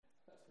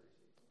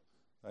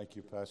Thank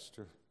you,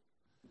 Pastor.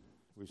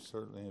 We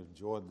certainly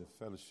enjoyed the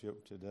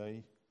fellowship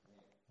today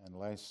and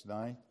last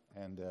night,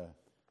 and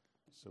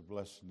it's a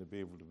blessing to be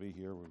able to be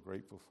here. We're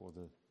grateful for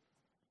the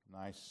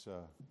nice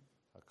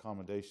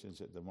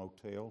accommodations at the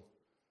motel,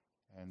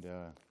 and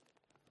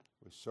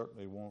we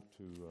certainly want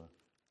to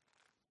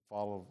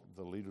follow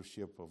the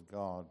leadership of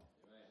God.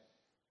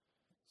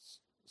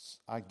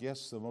 I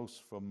guess the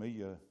most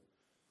familiar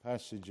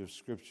passage of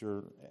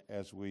Scripture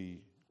as we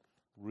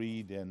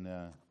read and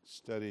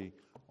study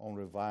on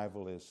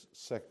revival is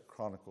 2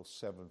 Chronicles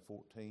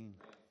 7:14.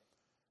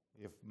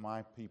 If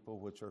my people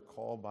which are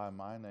called by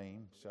my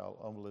name shall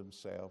humble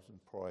themselves and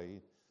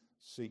pray,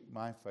 seek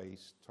my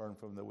face, turn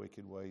from their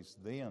wicked ways,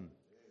 then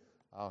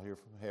I'll hear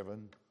from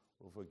heaven,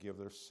 will forgive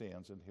their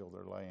sins and heal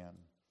their land.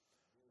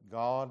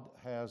 God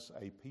has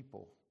a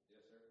people.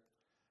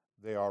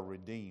 They are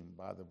redeemed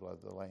by the blood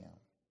of the Lamb.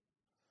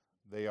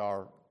 They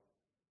are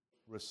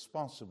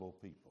responsible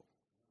people.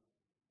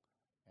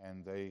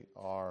 And they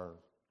are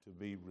to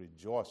be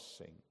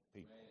rejoicing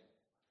people.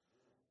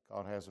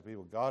 God has a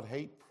people. God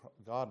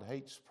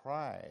hates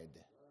pride.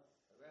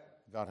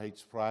 God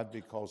hates pride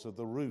because of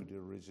the root that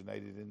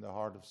originated in the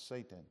heart of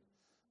Satan.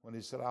 When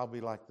he said, I'll be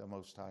like the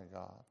Most High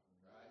God.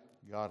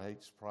 God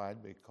hates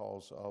pride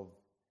because of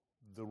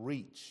the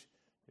reach.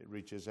 It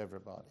reaches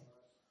everybody.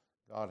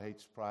 God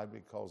hates pride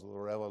because of the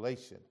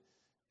revelation.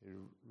 It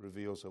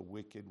reveals a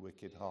wicked,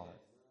 wicked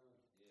heart.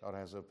 God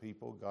has a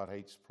people. God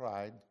hates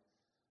pride.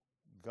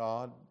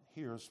 God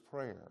hears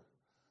prayer.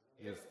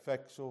 The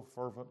effectual,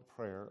 fervent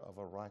prayer of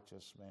a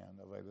righteous man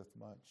availeth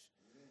much.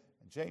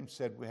 And James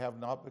said, we have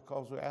not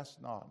because we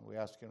ask not. We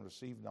ask and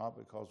receive not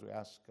because we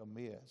ask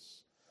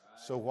amiss.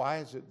 So why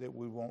is it that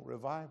we want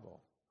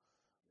revival?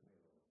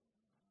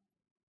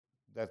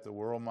 That the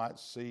world might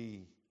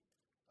see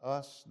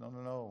us?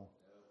 No.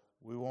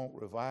 We want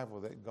revival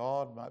that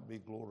God might be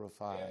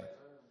glorified.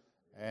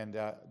 And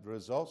the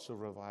results of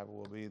revival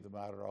will be the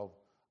matter of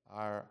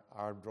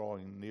our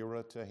drawing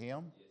nearer to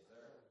Him,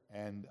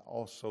 and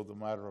also the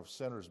matter of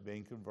sinners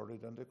being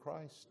converted unto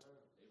Christ.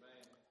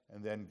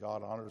 And then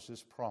God honors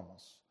His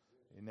promise.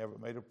 He never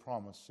made a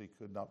promise He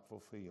could not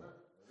fulfill.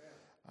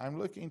 I'm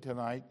looking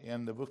tonight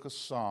in the book of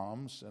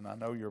Psalms, and I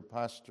know your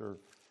pastor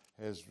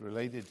has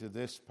related to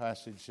this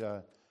passage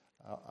a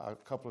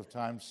couple of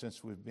times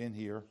since we've been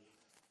here,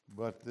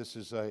 but this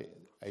is a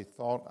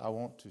thought I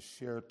want to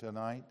share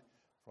tonight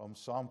from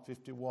Psalm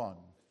 51.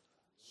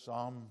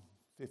 Psalm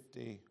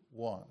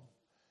 51.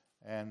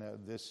 And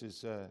this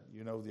is,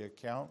 the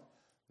account.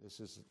 This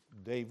is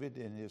David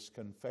in his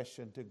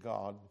confession to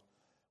God.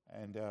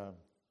 And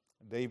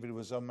David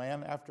was a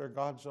man after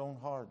God's own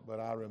heart. But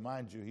I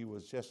remind you, he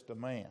was just a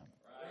man.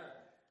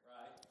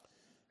 Right.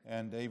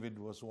 And David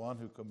was one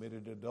who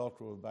committed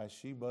adultery with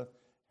Bathsheba,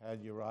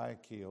 had Uriah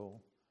killed.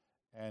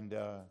 And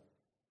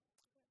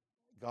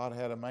God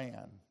had a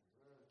man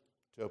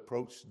to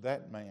approach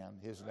that man.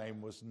 His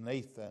name was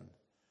Nathan.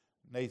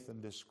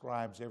 Nathan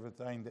describes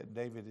everything that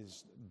David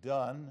has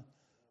done.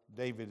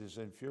 David is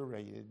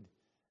infuriated.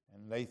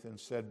 And Nathan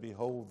said,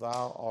 behold,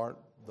 thou art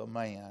the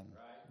man.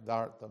 Thou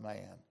art the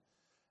man.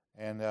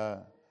 And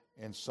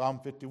in Psalm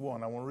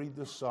 51, I want to read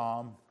the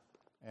psalm,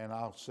 and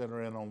I'll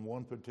center in on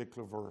one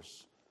particular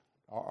verse.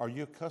 Are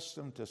you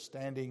accustomed to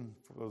standing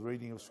for the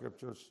reading of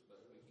Scriptures?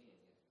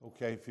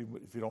 Okay, if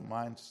you don't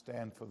mind,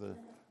 stand for the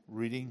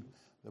reading.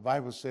 The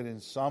Bible said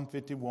in Psalm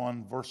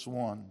 51, verse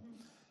 1,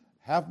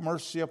 have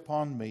mercy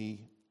upon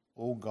me,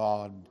 O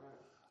God,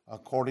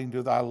 according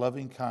to thy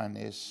loving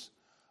kindness,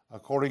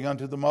 according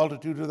unto the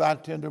multitude of thy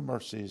tender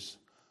mercies.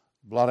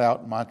 Blot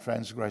out my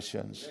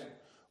transgressions.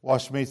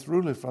 Wash me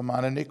thoroughly from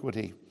mine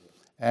iniquity,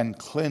 and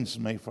cleanse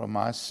me from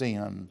my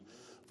sin.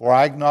 For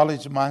I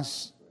acknowledge my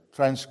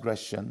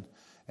transgression,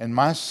 and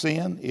my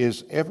sin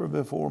is ever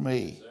before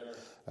me.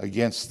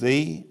 Against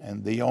thee,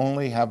 and thee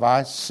only, have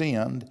I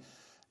sinned,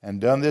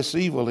 and done this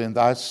evil in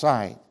thy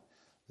sight,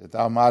 that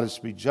thou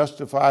mightest be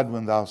justified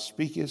when thou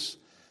speakest,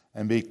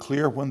 and be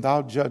clear when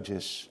thou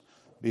judgest.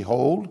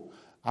 Behold,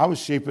 I was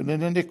shapen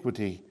in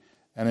iniquity,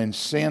 and in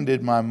sin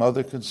did my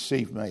mother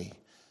conceive me.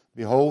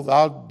 Behold,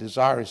 thou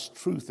desirest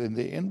truth in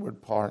the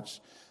inward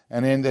parts,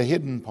 and in the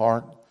hidden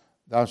part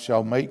thou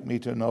shalt make me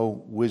to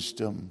know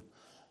wisdom.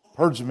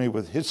 Purge me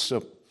with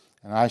hyssop,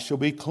 and I shall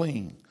be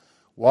clean.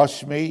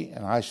 Wash me,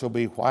 and I shall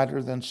be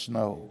whiter than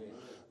snow.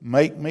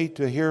 Make me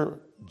to hear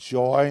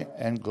joy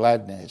and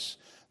gladness,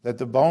 that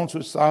the bones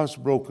which thou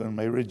hast broken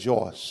may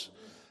rejoice.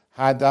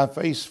 Hide thy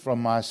face from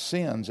my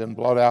sins, and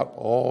blot out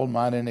all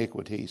mine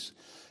iniquities.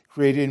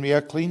 Create in me a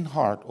clean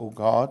heart, O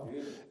God,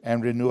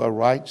 and renew a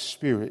right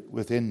spirit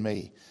within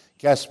me.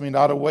 Cast me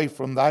not away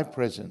from thy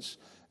presence,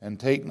 and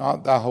take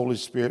not thy Holy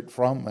Spirit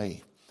from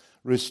me.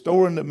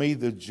 Restore unto me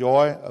the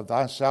joy of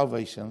thy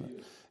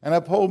salvation, and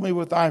uphold me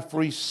with thy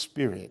free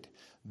spirit.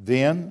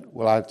 Then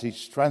will I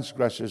teach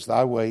transgressors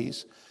thy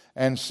ways,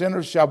 and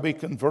sinners shall be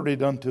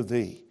converted unto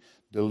thee.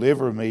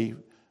 Deliver me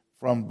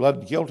from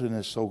blood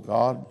guiltiness, O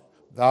God,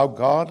 thou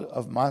God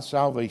of my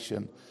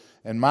salvation,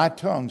 and my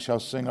tongue shall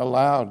sing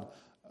aloud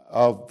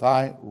of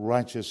thy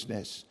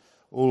righteousness.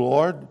 O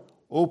Lord,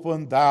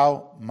 Open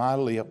thou my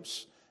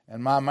lips,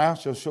 and my mouth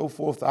shall show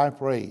forth thy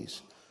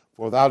praise.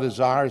 For thou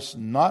desirest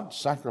not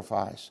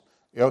sacrifice,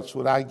 else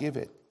would I give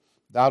it.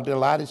 Thou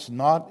delightest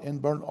not in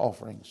burnt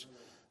offerings.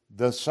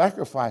 The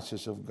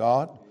sacrifices of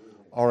God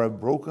are a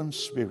broken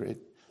spirit,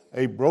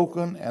 a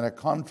broken and a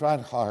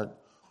contrite heart.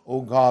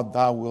 O God,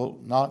 thou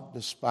wilt not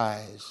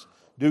despise.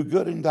 Do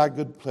good in thy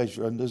good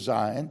pleasure unto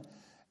Zion,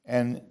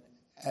 and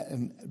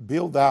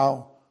build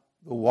thou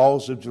the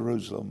walls of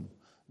Jerusalem.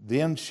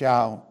 Then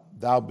shalt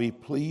thou be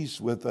pleased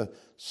with the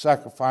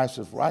sacrifice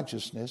of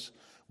righteousness,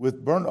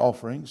 with burnt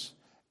offerings,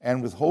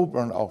 and with whole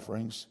burnt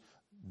offerings.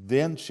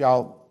 Then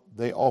shall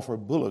they offer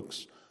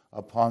bullocks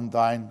upon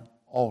thine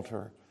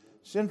altar.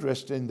 It's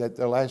interesting that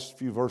the last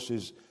few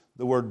verses,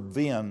 the word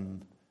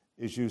then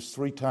is used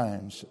 3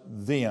 times.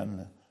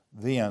 Then.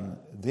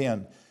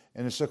 And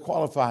it's a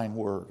qualifying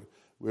word.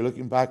 We're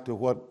looking back to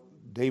what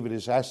David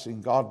is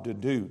asking God to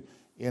do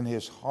in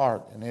his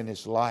heart and in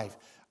his life.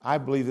 I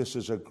believe this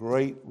is a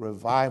great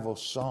revival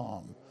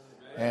psalm,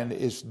 and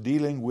it's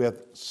dealing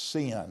with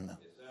sin.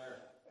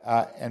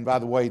 And by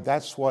the way,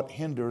 that's what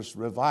hinders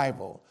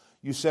revival.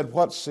 You said,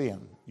 what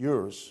sin?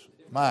 Yours,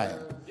 mine.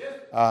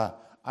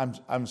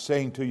 I'm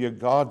saying to you,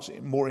 God's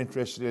more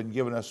interested in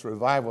giving us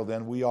revival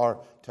than we are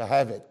to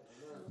have it.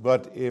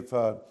 But if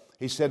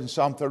he said in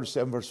Psalm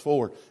 37, verse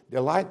 4,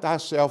 delight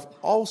thyself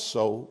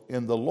also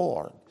in the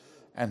Lord,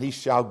 and he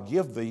shall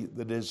give thee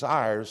the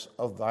desires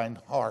of thine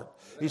heart.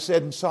 He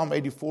said in Psalm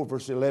 84,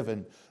 verse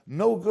 11,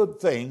 no good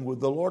thing would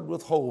the Lord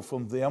withhold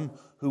from them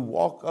who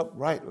walk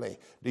uprightly.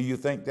 Do you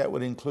think that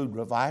would include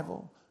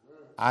revival?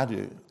 I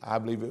do. I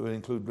believe it would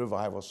include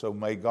revival. So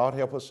may God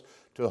help us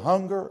to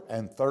hunger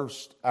and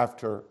thirst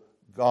after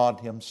God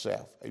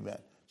himself. Amen.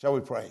 Shall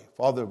we pray?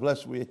 Father,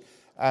 bless we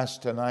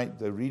ask tonight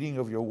the reading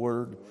of your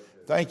word.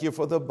 Thank you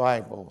for the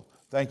Bible.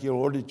 Thank you,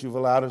 Lord, that you've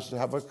allowed us to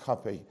have a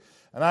copy.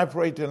 And I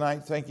pray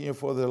tonight, thanking you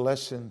for the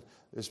lesson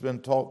that's been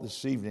taught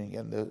this evening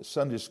in the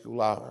Sunday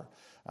school hour.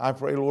 I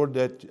pray, Lord,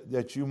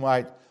 that you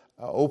might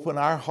open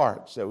our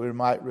hearts, that we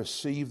might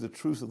receive the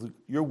truth of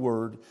your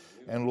word.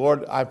 And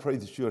Lord, I pray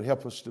that you would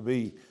help us to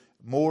be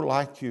more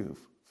like you.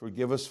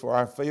 Forgive us for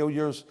our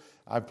failures.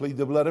 I plead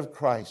the blood of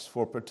Christ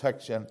for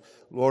protection.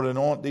 Lord,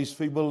 anoint these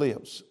feeble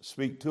lips.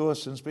 Speak to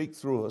us and speak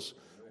through us.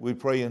 We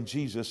pray in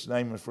Jesus'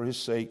 name and for his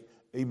sake.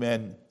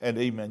 Amen and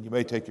amen. You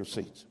may take your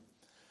seats.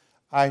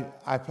 I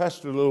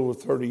pastored a little over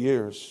 30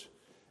 years,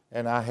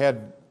 and I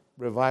had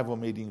revival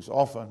meetings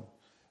often,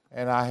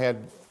 and I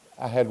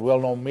had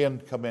well-known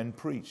men come in and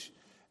preach,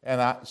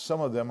 and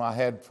some of them I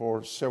had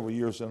for several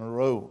years in a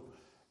row,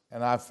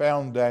 and I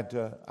found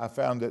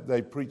that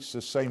they preached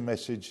the same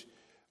message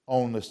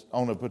on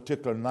a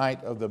particular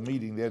night of the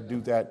meeting. They'd do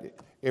that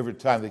every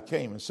time they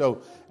came, and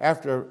so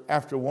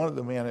after one of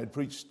the men had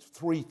preached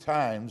 3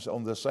 times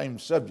on the same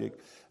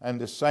subject and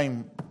the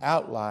same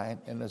outline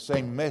and the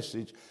same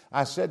message,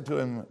 I said to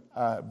him,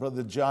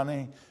 Brother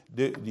Johnny,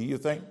 do you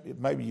think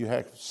maybe you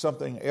have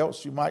something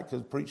else you might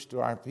could preach to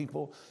our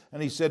people?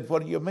 And he said,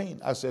 what do you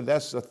mean? I said,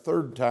 that's the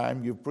 3rd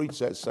time you've preached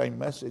that same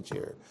message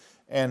here.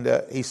 And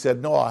he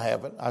said, no, I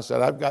haven't. I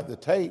said, I've got the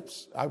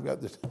tapes.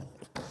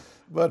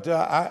 But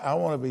I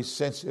want to be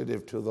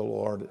sensitive to the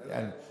Lord,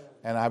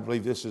 and I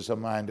believe this is a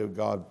mind of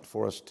God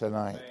for us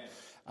tonight.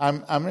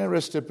 I'm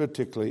interested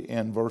particularly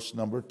in verse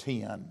number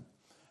 10.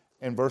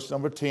 In verse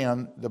number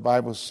 10, the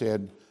Bible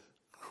said,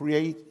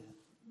 create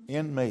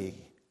in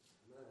me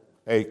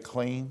a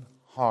clean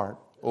heart,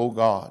 O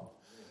God.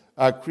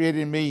 Create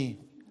in me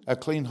a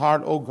clean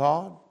heart, O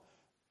God,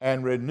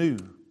 and renew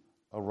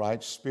a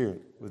right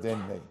spirit within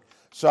me.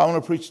 So I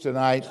want to preach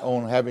tonight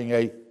on having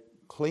a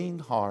clean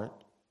heart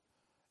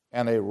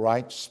and a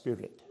right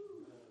spirit.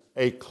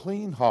 A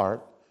clean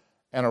heart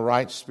and a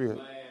right spirit.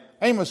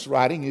 Amos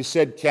writing, he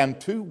said, can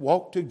 2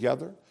 walk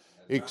together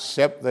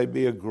except they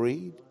be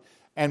agreed?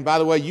 And by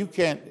the way, you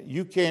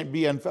can't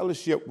be in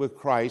fellowship with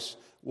Christ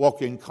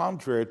walking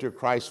contrary to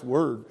Christ's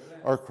word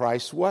or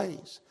Christ's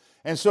ways.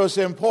 And so it's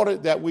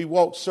important that we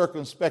walk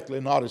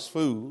circumspectly, not as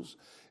fools.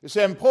 It's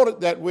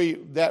important that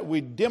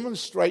we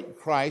demonstrate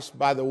Christ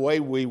by the way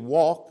we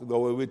walk, the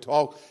way we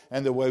talk,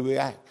 and the way we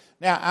act.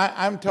 Now,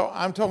 I'm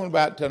talking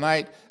about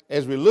tonight,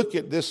 as we look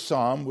at this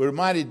psalm, we're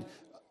reminded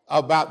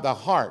about the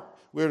heart.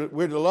 We're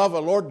to love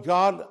the Lord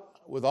God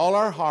with all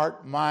our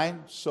heart,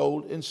 mind,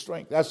 soul, and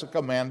strength. That's a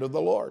command of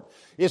the Lord.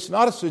 It's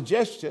not a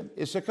suggestion,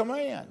 it's a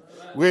command.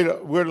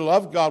 We're to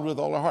love God with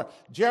all our heart.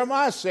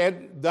 Jeremiah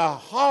said, the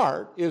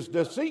heart is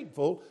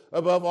deceitful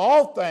above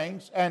all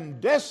things and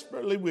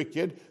desperately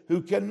wicked. Who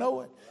can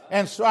know it?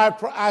 And so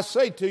I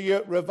say to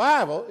you,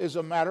 revival is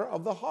a matter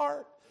of the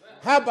heart.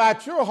 How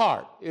about your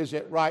heart? Is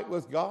it right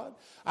with God?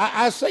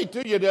 I say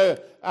to you,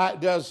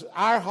 does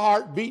our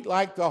heart beat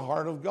like the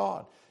heart of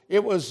God?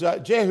 It was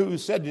Jehu who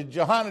said to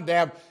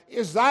Jehonadab,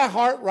 is thy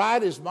heart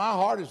right as my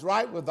heart is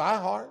right with thy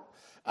heart?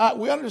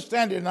 We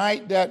understand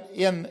tonight that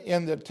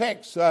in the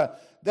text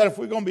that if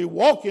we're going to be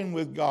walking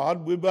with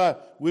God,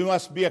 we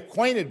must be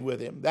acquainted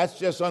with him. That's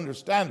just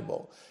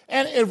understandable.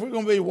 And if we're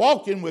going to be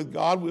walking with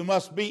God, we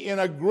must be in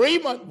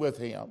agreement with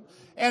him.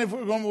 And if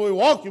we're going to be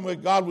walking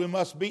with God, we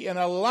must be in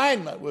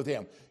alignment with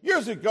Him.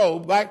 Years ago,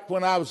 back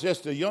when I was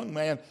just a young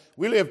man,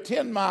 we lived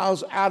 10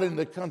 miles out in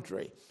the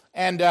country.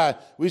 And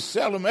we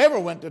seldom ever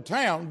went to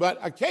town, but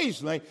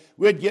occasionally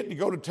we'd get to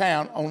go to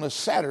town on a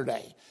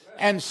Saturday.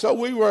 And so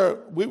we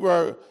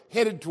were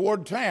headed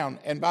toward town.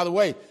 And by the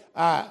way,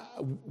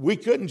 we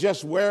couldn't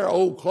just wear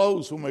old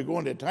clothes when we're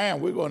going to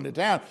town. We're going to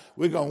town,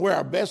 we're going to wear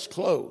our best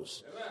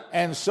clothes.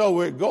 And so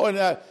we're going,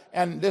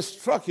 and this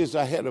truck is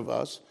ahead of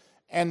us,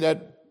 and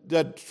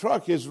the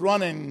truck is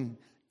running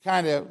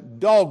kind of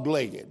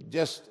dog-legged,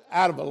 just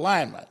out of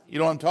alignment. You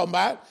know what I'm talking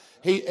about?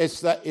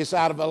 It's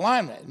out of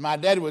alignment. My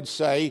dad would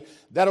say,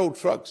 that old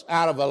truck's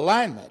out of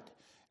alignment.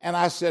 And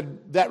I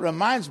said, that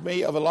reminds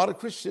me of a lot of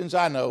Christians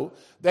I know.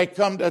 They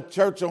come to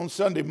church on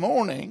Sunday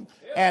morning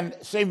and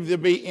seem to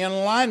be in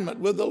alignment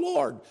with the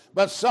Lord.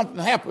 But something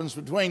happens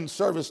between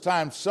service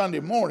time Sunday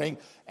morning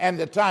and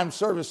the time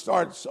service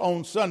starts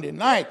on Sunday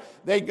night.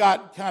 They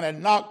got kind of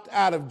knocked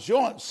out of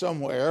joint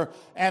somewhere,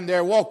 and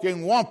they're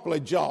walking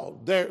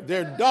womply-jawed.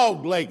 They're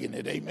dog-legging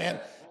it, amen.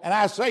 And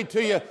I say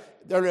to you,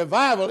 the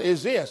revival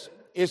is this.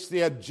 It's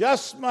the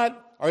adjustment,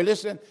 or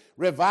listen,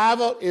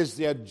 revival is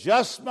the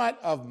adjustment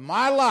of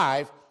my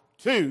life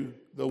to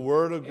the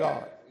Word of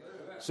God.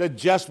 It's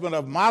adjustment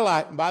of my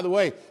life. And by the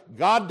way,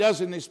 God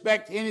doesn't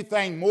expect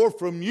anything more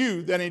from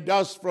you than He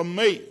does from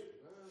me,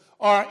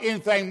 or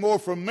anything more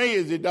from me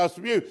as He does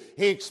from you.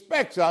 He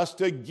expects us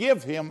to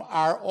give Him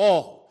our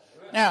all.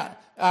 Now,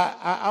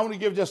 I want to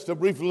give just a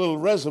brief little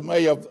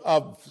resume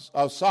of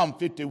Psalm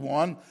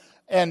 51,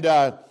 and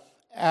then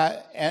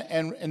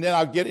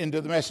I'll get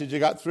into the message. I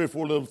got 3 or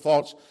 4 little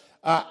thoughts.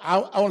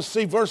 I want to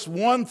see verse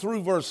 1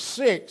 through verse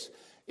 6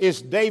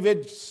 is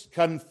David's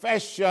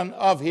confession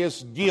of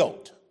his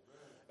guilt.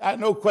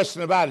 No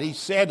question about it. He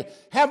said,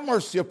 have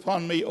mercy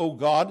upon me, O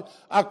God,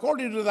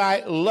 according to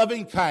thy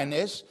loving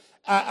kindness,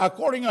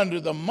 according unto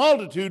the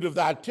multitude of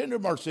thy tender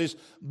mercies,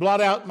 blot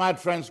out my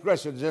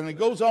transgressions. And it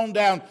goes on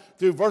down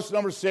through verse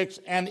number 6,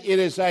 and it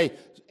is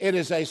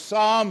a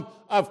psalm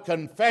of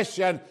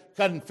confession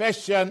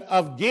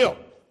of guilt.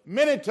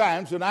 Many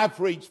times when I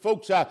preach,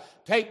 folks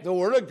take the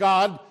Word of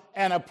God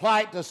and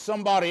apply it to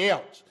somebody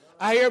else.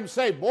 I hear them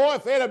say, boy,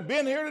 if they'd have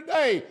been here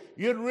today,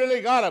 you'd really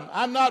got them.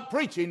 I'm not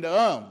preaching to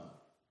them.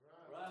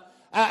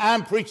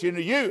 I'm preaching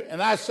to you.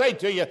 And I say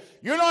to you,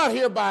 you're not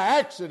here by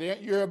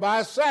accident, you're here by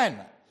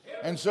assignment.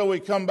 And so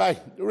we come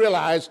back to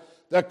realize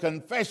the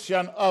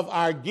confession of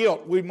our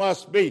guilt. We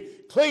must be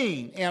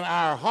clean in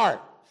our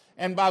heart.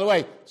 And by the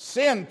way,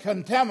 sin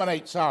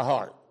contaminates our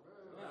heart.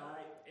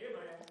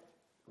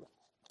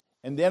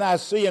 And then I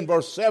see in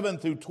verse 7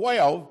 through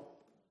 12,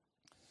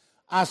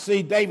 I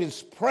see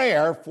David's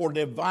prayer for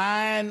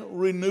divine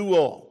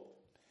renewal.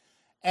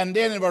 And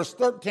then in verse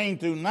 13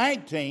 through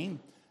 19,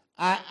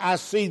 I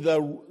see the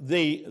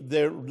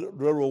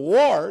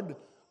reward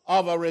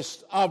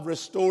of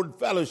restored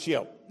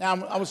fellowship. Now, I'm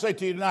going to say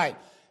to you tonight,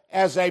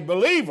 as a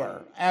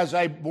believer, as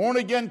a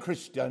born-again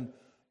Christian,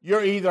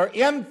 you're either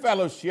in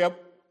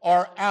fellowship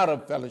or out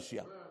of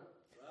fellowship.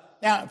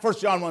 Now, 1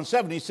 John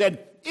 1:7, he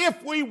said,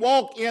 if we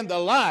walk in the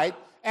light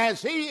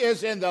as He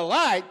is in the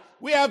light,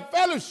 we have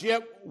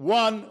fellowship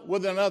one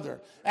with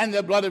another. And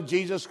the blood of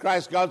Jesus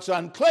Christ, God's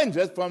Son,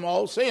 cleanseth from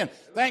all sin.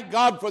 Thank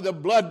God for the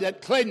blood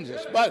that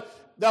cleanses. But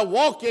the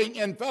walking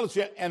in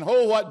fellowship, and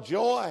oh, what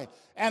joy,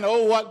 and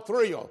oh, what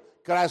thrill.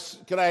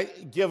 Could I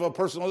give a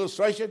personal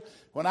illustration?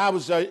 When I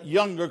was a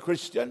younger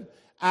Christian,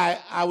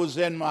 I was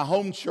in my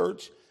home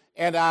church,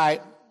 and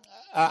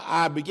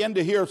I began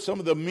to hear some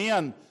of the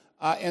men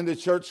in the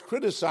church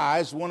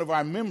criticize one of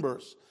our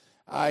members.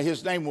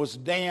 His name was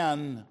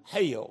Dan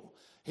Hale.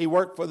 He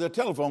worked for the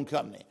telephone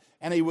company,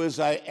 and he was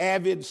an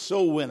avid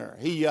soul winner.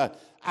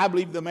 I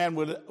believe the man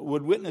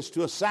would witness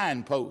to a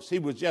signpost. He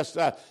was just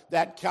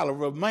that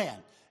caliber of man.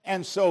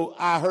 And so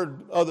I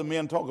heard other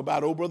men talk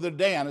about, oh, Brother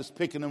Dan is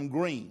picking them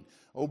green.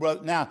 Oh,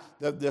 brother. Now,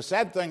 the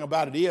sad thing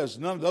about it is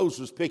none of those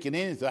was picking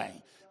anything.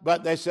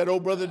 But they said, oh,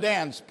 Brother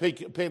Dan's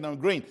picking them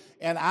green.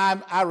 And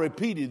I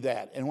repeated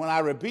that. And when I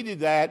repeated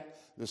that,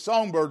 the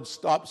songbirds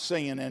stopped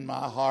singing in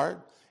my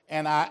heart.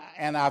 And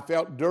I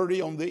felt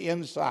dirty on the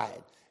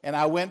inside. And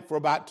I went for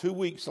about 2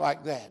 weeks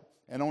like that.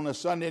 And on a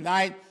Sunday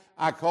night,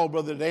 I called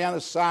Brother Dan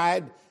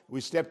aside. We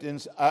stepped in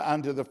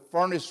under the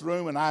furnace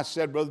room, and I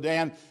said, Brother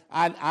Dan,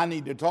 I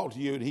need to talk to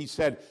you. And he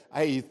said,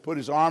 hey, he put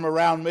his arm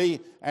around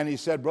me, and he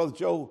said, Brother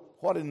Joe,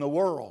 what in the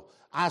world?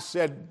 I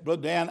said,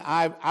 Brother Dan,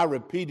 I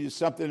repeated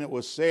something that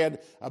was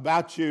said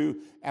about you,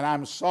 and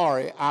I'm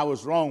sorry. I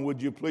was wrong.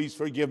 Would you please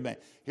forgive me?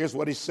 Here's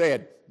what he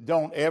said.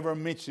 Don't ever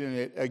mention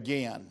it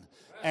again.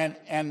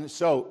 And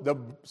so the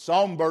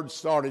songbirds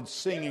started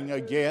singing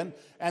again,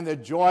 and the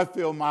joy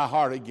filled my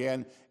heart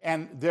again,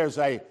 and there's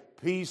a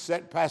peace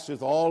that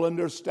passeth all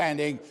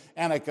understanding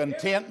and a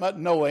contentment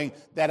knowing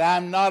that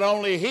I'm not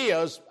only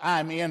His,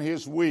 I'm in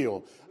His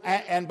will.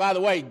 And by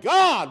the way,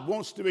 God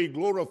wants to be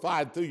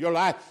glorified through your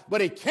life,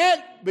 but He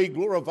can't be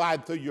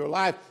glorified through your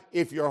life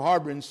if you're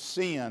harboring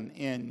sin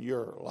in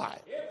your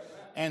life.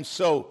 And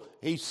so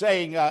he's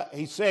saying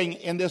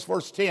in this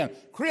verse 10,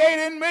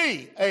 create in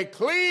me a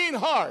clean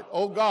heart,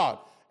 O God,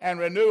 and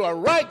renew a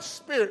right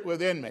spirit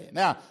within me.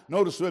 Now,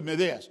 notice with me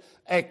this.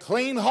 A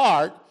clean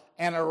heart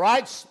and a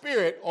right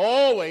spirit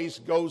always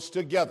goes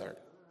together.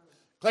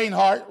 Clean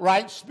heart,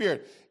 right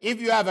spirit.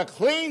 If you have a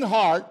clean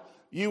heart,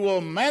 you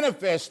will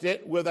manifest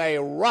it with a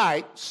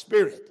right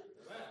spirit.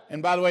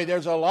 And by the way,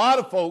 there's a lot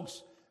of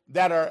folks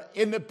that are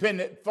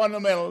independent,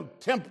 fundamental,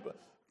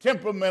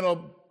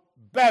 temperamental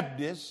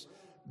Baptists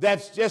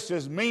that's just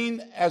as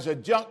mean as a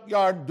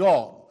junkyard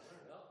dog.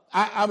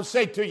 I would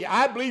say to you,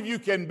 I believe you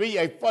can be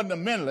a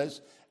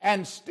fundamentalist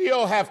and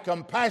still have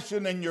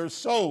compassion in your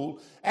soul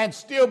and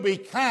still be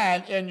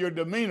kind in your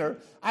demeanor.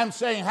 I'm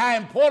saying how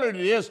important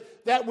it is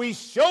that we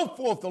show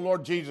forth the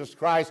Lord Jesus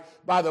Christ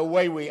by the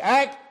way we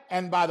act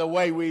and by the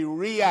way we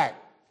react.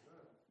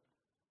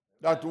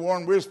 Dr.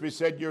 Warren Wiersbe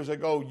said years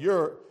ago,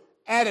 your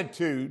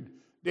attitude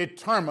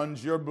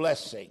determines your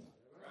blessing.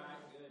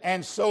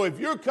 And so if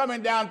you're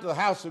coming down to the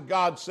house of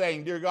God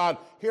saying, dear God,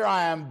 here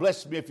I am,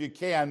 bless me if you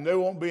can, there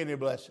won't be any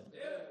blessing.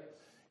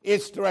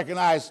 It's to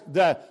recognize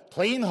the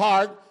clean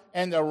heart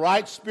and the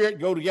right spirit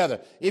go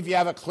together. If you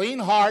have a clean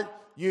heart,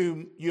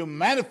 you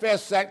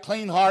manifest that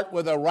clean heart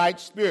with a right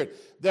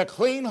spirit. The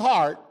clean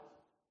heart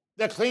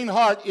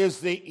is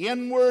the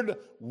inward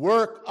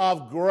work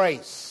of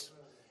grace.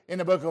 In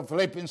the book of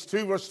Philippians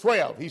 2, verse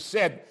 12, he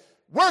said,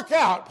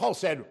 Paul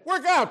said,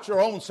 work out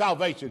your own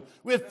salvation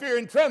with fear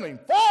and trembling.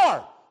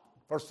 For,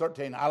 verse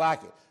 13, I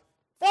like it.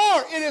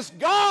 For it is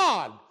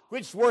God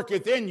which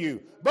worketh in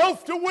you,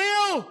 both to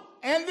will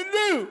and to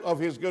do of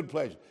his good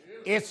pleasure.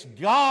 It's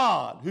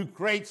God who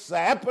creates the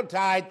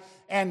appetite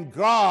and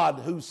God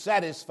who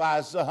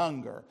satisfies the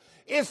hunger.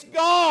 It's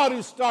God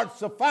who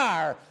starts the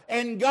fire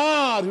and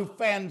God who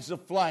fans the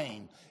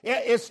flame.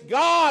 It's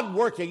God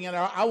working in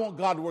I want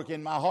God to work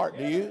in my heart,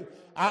 do you?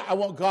 I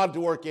want God to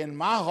work in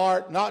my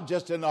heart, not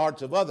just in the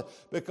hearts of others.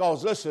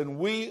 Because, listen,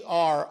 we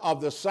are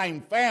of the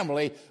same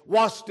family,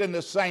 washed in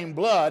the same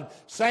blood,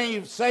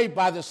 saved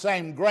by the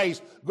same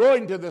grace,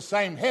 going to the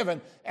same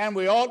heaven, and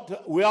we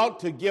ought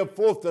to give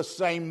forth the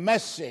same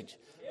message.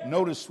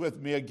 Notice with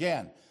me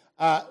again.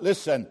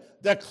 Listen,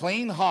 the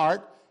clean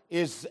heart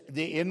is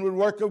the inward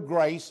work of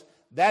grace.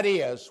 That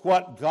is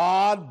what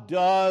God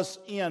does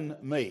in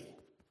me.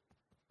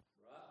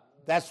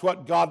 That's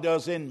what God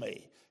does in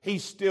me.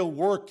 He's still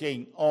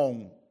working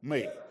on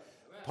me.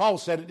 Paul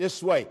said it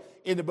this way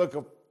in the book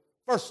of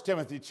 1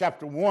 Timothy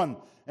chapter 1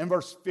 and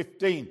verse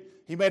 15.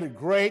 He made a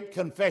great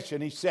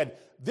confession. He said,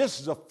 this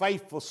is a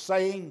faithful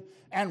saying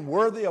and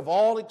worthy of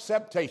all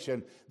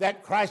acceptation,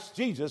 that Christ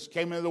Jesus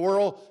came into the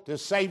world to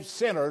save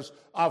sinners,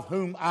 of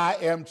whom I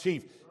am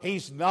chief.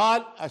 He's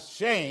not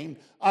ashamed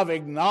of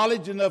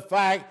acknowledging the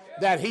fact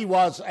that he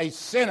was a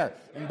sinner.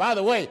 And by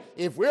the way,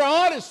 if we're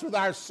honest with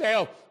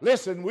ourselves,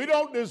 listen, we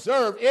don't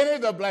deserve any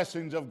of the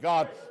blessings of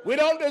God. We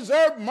don't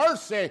deserve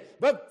mercy,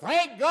 but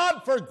thank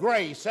God for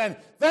grace, and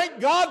thank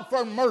God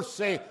for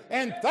mercy,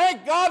 and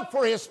thank God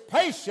for his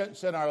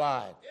patience in our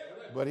life.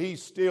 But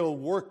he's still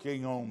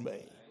working on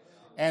me.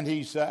 And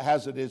he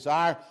has a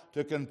desire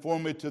to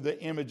conform me to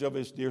the image of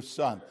his dear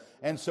Son.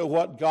 And so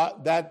what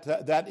God,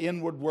 that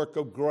inward work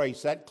of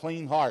grace, that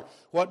clean heart,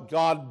 what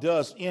God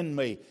does in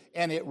me,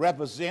 and it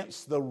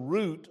represents the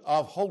root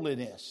of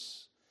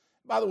holiness.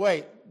 By the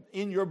way,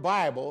 in your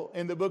Bible,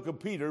 in the book of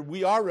Peter,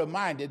 we are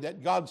reminded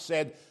that God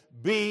said,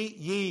 be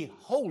ye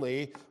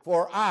holy,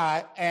 for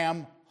I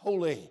am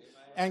holy.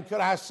 And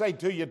could I say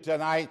to you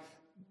tonight,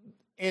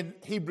 in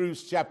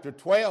Hebrews chapter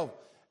 12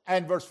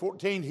 and verse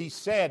 14, he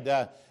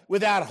said,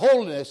 without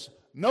holiness,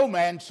 no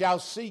man shall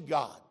see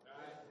God.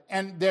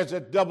 And there's a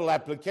double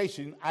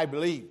application, I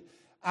believe.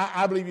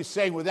 I believe he's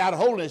saying without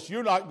holiness,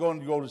 you're not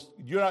going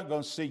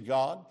to see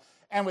God.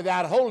 And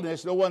without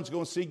holiness, no one's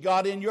going to see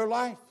God in your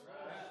life.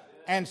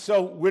 And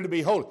so we're to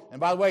be holy. And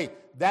by the way,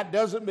 that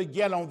doesn't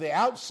begin on the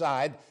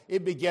outside.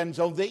 It begins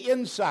on the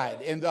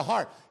inside, in the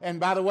heart. And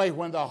by the way,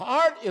 when the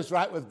heart is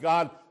right with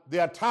God,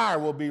 the attire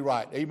will be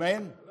right.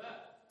 Amen?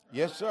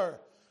 Yes, sir.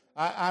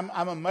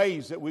 I'm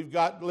amazed that we've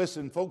got,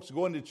 listen, folks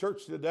going to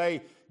church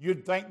today,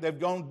 you'd think they've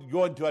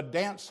gone to a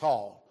dance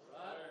hall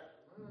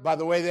by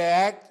the way they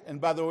act and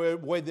by the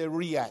way they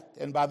react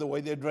and by the way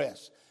they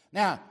dress.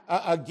 Now,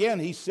 again,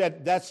 he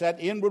said that's that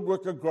inward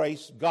work of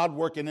grace, God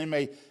working in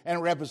me, and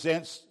it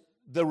represents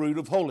the root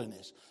of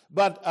holiness.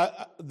 But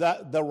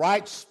the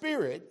right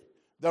spirit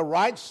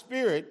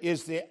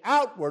is the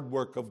outward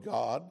work of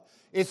God.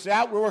 It's the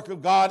outward work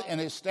of God,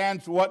 and it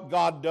stands for what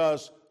God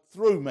does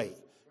through me.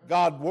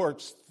 God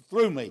works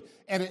through me,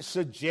 and it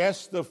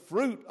suggests the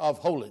fruit of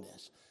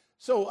holiness.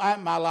 So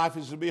my life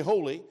is to be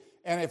holy,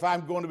 and if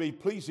I'm going to be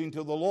pleasing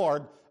to the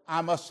Lord,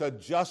 I must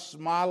adjust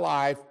my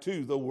life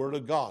to the Word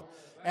of God.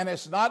 And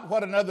it's not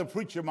what another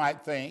preacher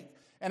might think,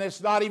 and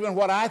it's not even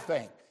what I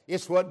think.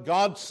 It's what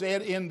God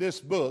said in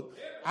this book.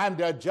 I'm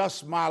to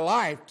adjust my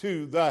life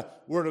to the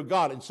Word of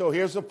God. And so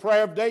here's a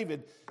prayer of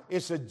David.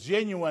 It's a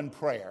genuine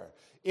prayer.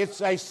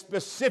 It's a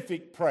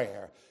specific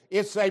prayer.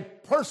 It's a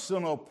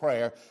personal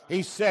prayer.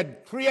 He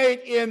said,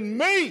 create in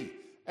me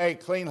a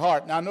clean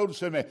heart. Now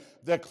notice with me,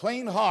 the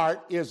clean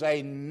heart is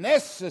a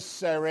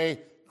necessary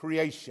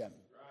creation.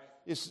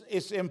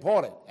 It's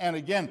important. And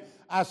again,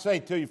 I say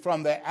to you,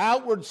 from the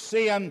outward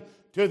sin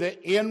to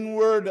the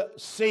inward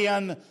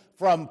sin,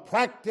 from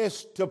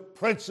practice to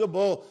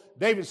principle,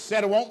 David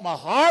said, I want my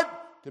heart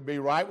to be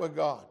right with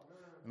God.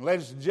 And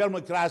ladies and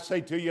gentlemen, can I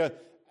say to you,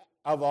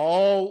 of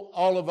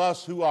all of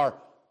us who are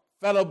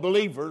fellow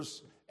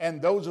believers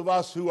and those of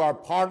us who are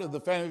part of the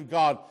family of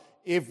God,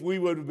 if we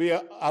would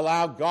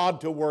allow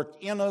God to work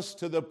in us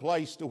to the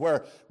place to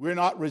where we're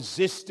not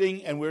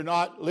resisting and we're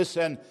not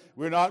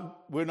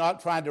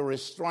trying to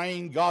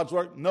restrain God's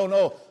work.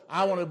 No,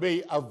 I want to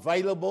be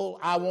available.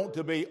 I want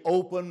to be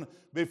open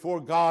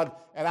before God,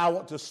 and I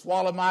want to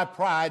swallow my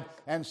pride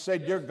and say,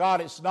 dear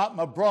God, it's not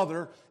my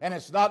brother and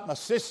it's not my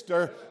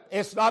sister.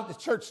 It's not the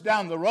church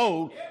down the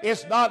road.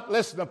 It's not,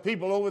 listen to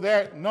people over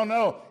there.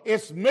 No,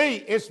 it's me.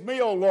 It's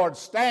me, oh Lord,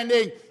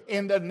 standing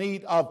in the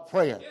need of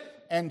prayer.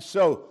 And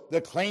so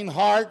the clean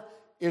heart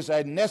is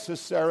a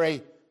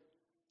necessary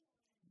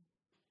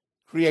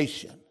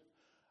creation.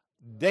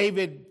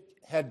 David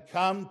had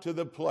come to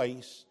the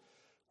place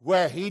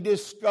where he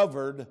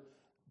discovered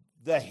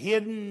the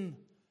hidden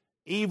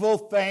evil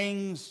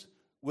things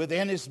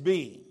within his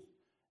being.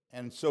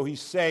 And so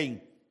he's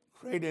saying,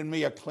 create in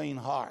me a clean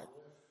heart.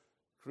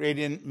 Create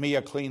in me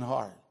a clean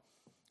heart.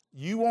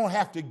 You won't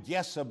have to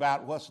guess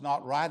about what's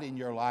not right in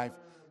your life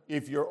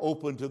if you're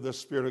open to the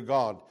Spirit of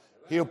God.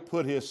 He'll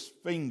put his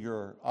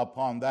finger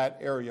upon that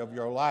area of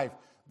your life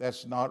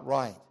that's not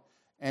right.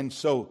 And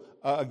so,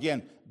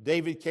 again,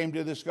 David came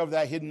to discover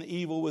that hidden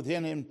evil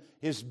within him,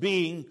 his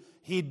being.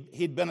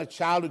 He'd been a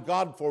child of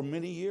God for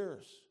many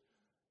years.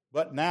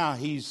 But now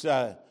his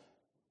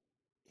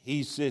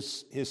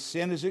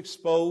sin is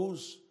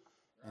exposed,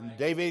 and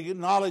David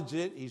acknowledged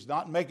it. He's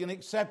not making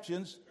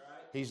exceptions.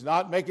 He's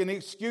not making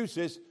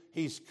excuses.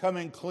 He's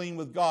coming clean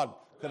with God.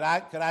 Could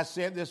I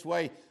say it this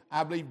way?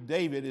 I believe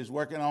David is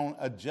working on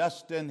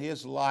adjusting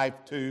his life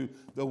to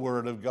the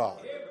Word of God.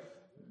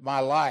 My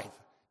life.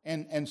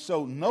 And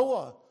so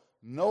Noah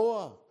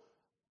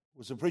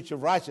was a preacher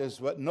of righteousness,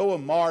 but Noah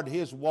marred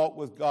his walk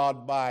with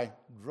God by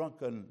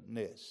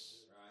drunkenness.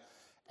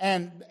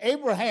 And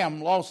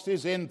Abraham lost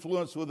his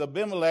influence with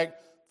Abimelech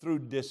through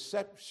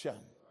deception.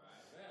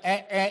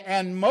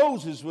 And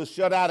Moses was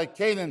shut out of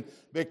Canaan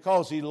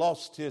because he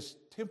lost his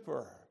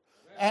temper.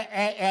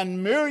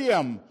 And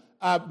Miriam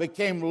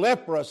became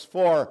leprous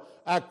for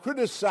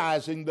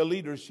criticizing the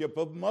leadership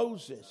of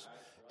Moses.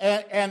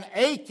 And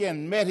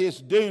Achan met his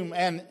doom,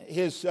 and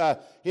his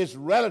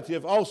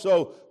relative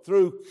also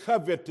through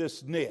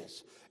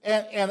covetousness.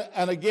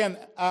 And again,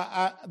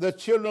 the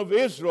children of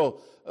Israel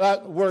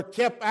were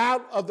kept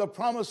out of the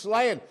promised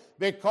land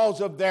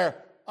because of their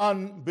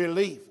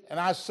unbelief. And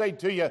I say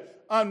to you,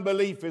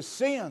 unbelief is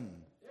sin.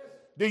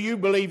 Do you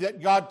believe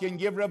that God can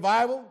give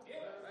revival?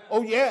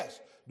 Oh, yes.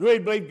 Do we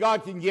believe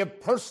God can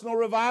give personal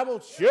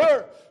revival?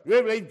 Sure. Do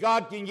we believe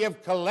God can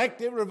give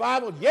collective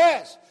revival?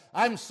 Yes.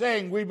 I'm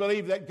saying we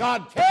believe that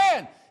God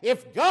can.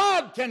 If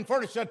God can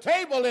furnish a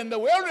table in the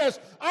wilderness,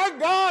 our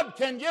God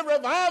can give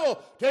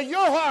revival to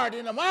your heart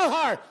and to my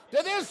heart,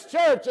 to this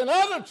church and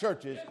other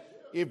churches,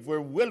 if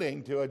we're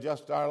willing to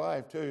adjust our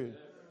life to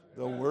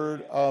the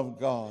Word of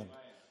God.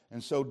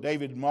 And so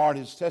David marred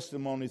his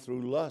testimony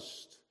through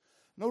lust.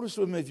 Notice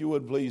with me, if you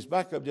would please,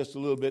 back up just a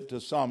little bit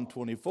to Psalm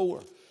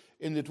 24.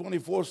 In the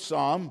 24th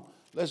Psalm,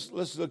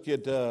 let's look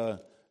at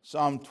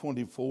Psalm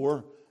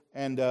 24,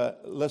 and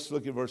let's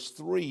look at verse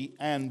 3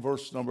 and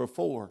verse number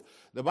 4.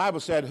 The Bible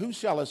said, who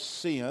shall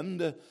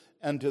ascend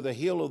unto the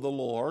hill of the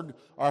Lord,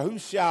 or who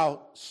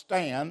shall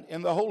stand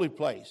in the holy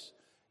place?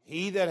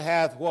 He that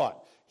hath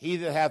what? He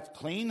that hath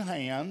clean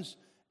hands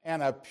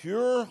and a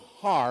pure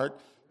heart,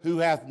 who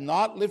hath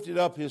not lifted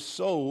up his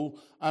soul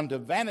unto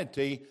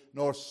vanity,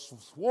 nor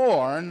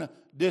sworn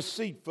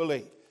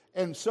deceitfully.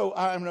 And so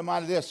I'm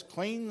reminded of this.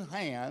 Clean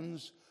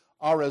hands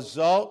are a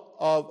result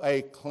of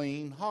a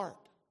clean heart.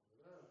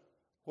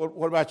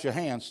 What about your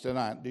hands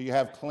tonight? Do you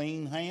have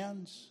clean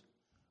hands?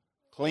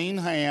 Clean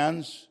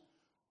hands,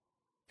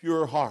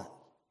 pure heart.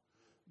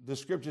 The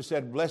scripture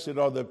said, blessed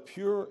are the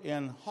pure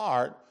in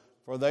heart,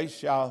 for they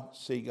shall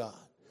see God.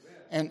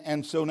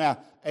 And so now,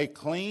 a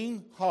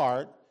clean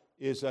heart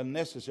is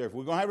unnecessary. If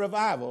we're going to have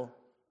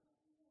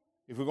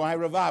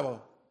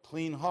revival,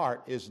 clean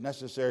heart is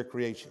necessary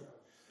creation.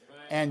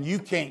 And you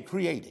can't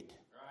create it.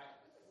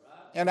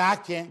 And I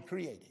can't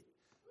create it.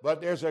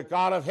 But there's a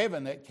God of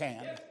heaven that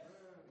can.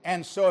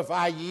 And so if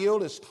I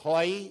yield as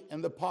clay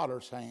in the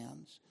potter's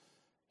hands,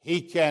 he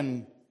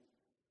can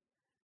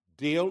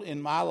deal in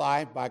my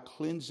life by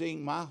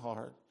cleansing my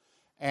heart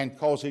and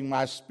causing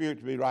my spirit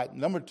to be right.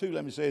 Number two,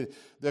 let me say,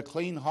 the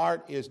clean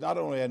heart is not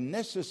only a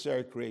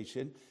necessary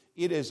creation,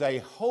 it is a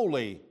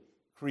holy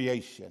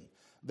creation.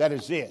 That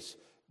is this: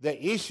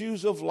 the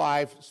issues of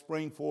life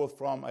spring forth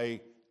from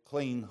a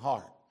clean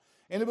heart.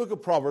 In the book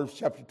of Proverbs,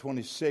 chapter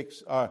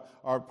 26,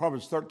 or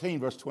Proverbs 13,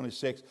 verse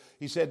 26,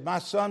 he said, my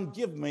son,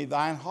 give me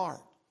thine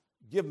heart.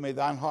 Give me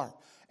thine heart.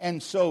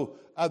 And so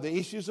the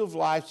issues of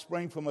life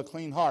spring from a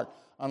clean heart.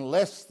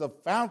 unless the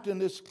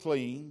fountain is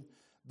clean,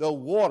 the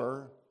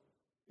water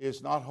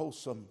is not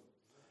wholesome.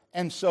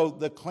 And so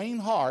the clean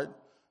heart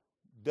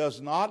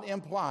does not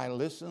imply,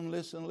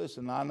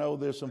 listen. I know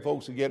there's some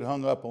folks that get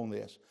hung up on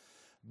this.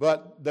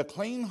 But the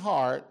clean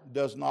heart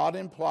does not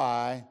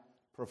imply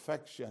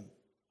perfection.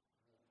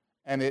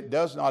 And it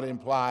does not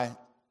imply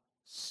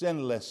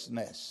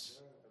sinlessness.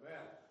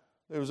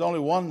 There was only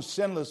one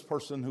sinless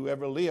person who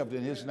ever lived,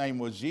 and his name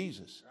was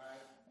Jesus.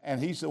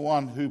 And he's the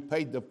one who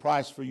paid the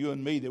price for you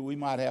and me that we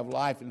might have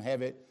life and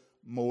have it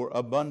more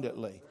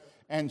abundantly.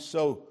 And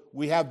so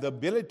we have the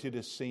ability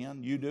to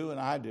sin. You do and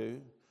I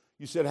do.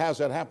 You said, how's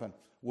that happen?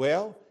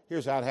 Well,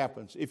 here's how it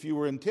happens. If you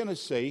were in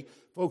Tennessee,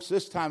 folks,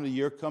 this time of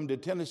year come to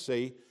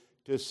Tennessee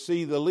to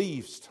see the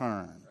leaves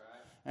turn.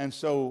 And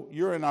so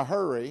you're in a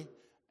hurry,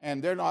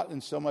 and they're not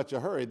in so much a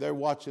hurry. They're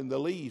watching the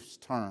leaves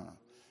turn.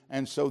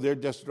 And so they're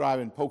just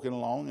driving, poking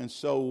along. And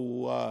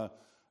so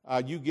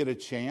you get a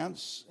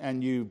chance,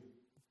 and you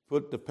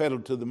put the pedal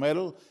to the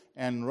metal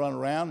and run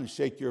around and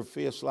shake your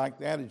fist like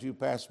that as you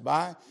pass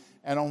by.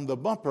 And on the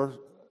bumper,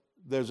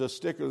 there's a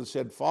sticker that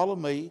said, "Follow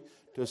me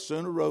to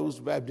Sooner Rose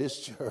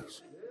Baptist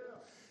Church."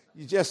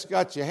 You just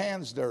got your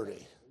hands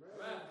dirty.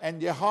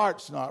 And your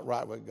heart's not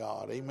right with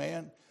God.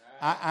 Amen?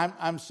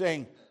 I'm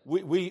saying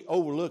we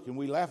overlook and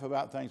we laugh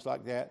about things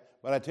like that.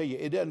 But I tell you,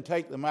 it doesn't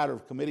take the matter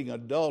of committing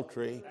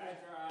adultery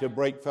to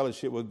break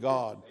fellowship with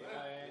God.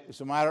 It's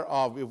a matter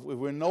of if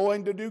we're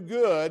knowing to do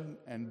good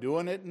and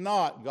doing it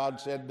not, God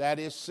said that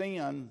is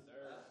sin.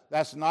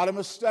 That's not a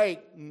mistake.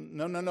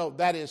 No.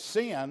 That is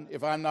sin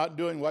if I'm not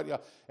doing what God.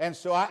 And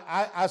so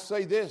I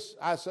say this,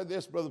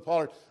 Brother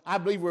Pollard, I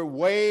believe we're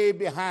way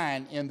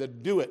behind in the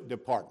do it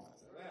department.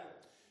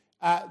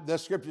 The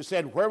scripture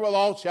said,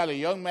 "Wherewithal shall a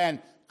young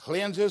man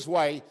cleanse his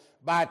way?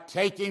 By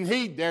taking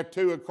heed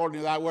thereto according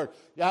to thy word."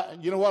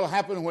 You know what will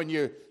happen when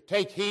you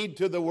take heed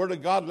to the word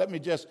of God? Let me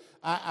just,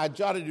 I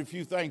jotted a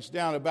few things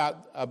down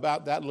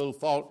about that little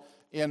thought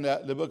in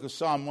the book of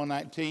Psalm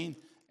 119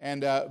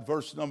 and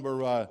verse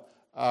number,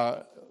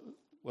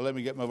 let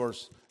me get my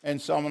verse. In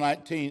Psalm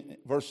 19,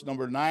 verse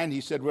number 9, he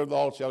said,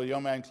 "Wherewithal shall a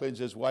young man cleanse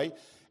his way?"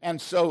 And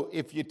so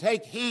if you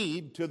take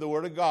heed to the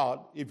word of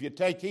God, if you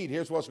take heed,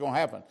 here's what's going to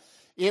happen.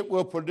 It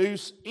will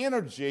produce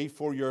energy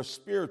for your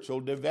spiritual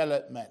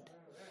development.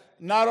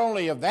 Not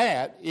only of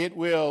that, it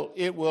will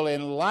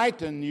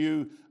enlighten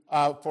you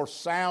for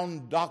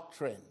sound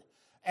doctrine.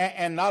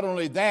 And not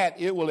only that,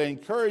 it will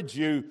encourage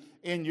you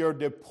in your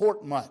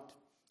deportment.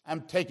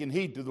 I'm taking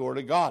heed to the word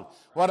of God.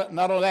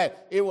 Not only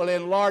that, it will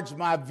enlarge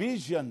my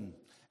vision.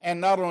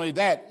 And not only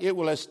that, it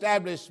will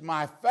establish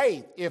my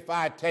faith if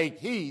I take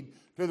heed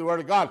to the word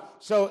of God.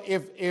 So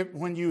if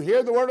when you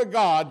hear the word of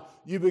God,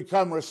 you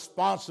become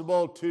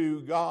responsible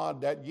to God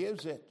that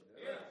gives it.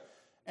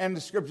 And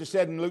the scripture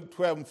said in Luke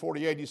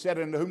 12:48, he said,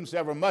 "Unto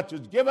whomsoever much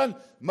is given,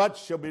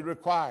 much shall be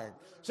required."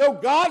 So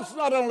God's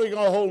not only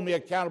going to hold me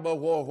accountable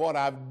for what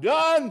I've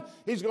done,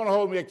 he's going to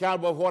hold me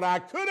accountable for what I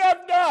could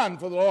have done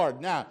for the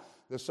Lord. Now,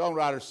 the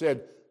songwriter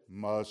said,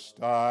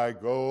 "Must I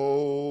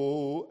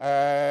go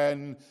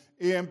and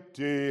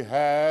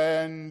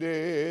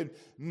empty-handed?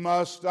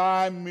 Must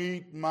I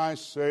meet my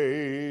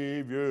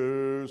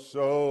Savior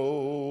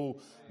so?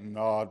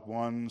 Not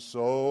one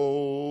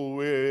soul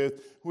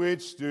with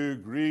which to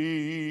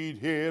greet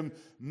him,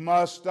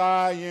 must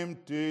I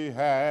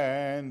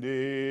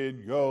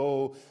empty-handed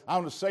go?" I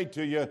want to say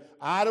to you,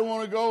 I don't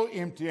want to go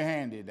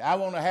empty-handed. I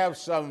want to have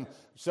some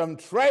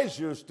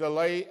treasures to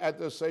lay at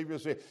the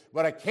Savior's feet.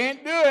 But I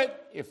can't do it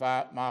if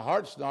my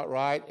heart's not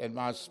right and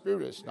my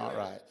spirit's not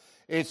right.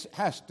 It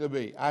has to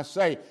be. I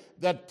say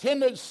the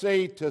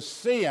tendency to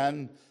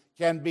sin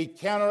can be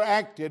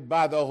counteracted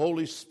by the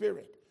Holy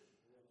Spirit.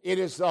 It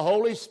is the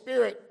Holy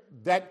Spirit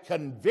that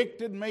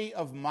convicted me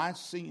of my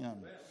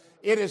sin.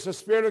 It is the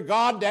Spirit of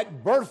God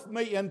that birthed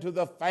me into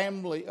the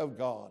family of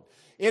God.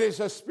 It is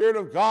the Spirit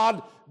of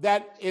God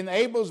that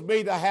enables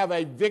me to have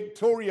a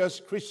victorious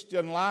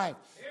Christian life.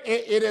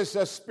 It is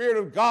the Spirit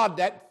of God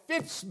that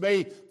fits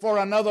me for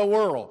another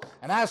world.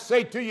 And I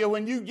say to you,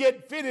 when you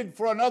get fitted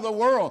for another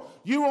world,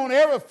 you won't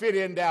ever fit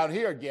in down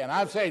here again.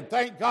 I'm saying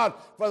thank God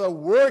for the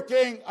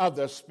working of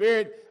the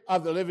Spirit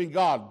of the living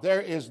God. There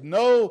is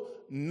no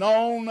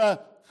known,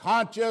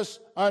 conscious,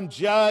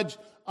 unjudged,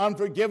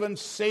 unforgiven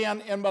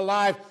sin in my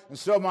life. And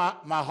so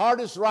my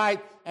heart is right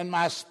and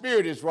my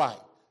spirit is right.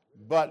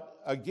 But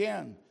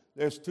again,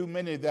 there's too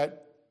many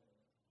that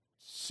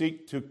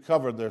seek to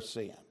cover their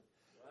sin.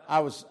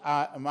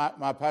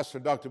 My pastor,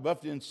 Dr.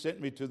 Buffington, sent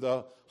me to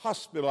the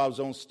hospital. I was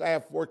on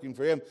staff working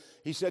for him.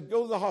 He said,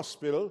 "Go to the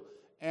hospital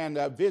and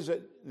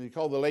visit." And he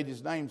called the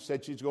lady's name,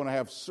 said she's going to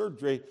have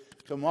surgery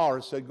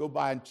tomorrow. Said, "Go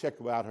by and check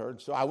about her."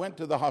 And so I went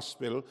to the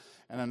hospital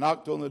and I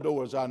knocked on the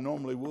door as I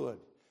normally would.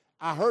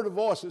 I heard a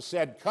voice that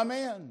said, "Come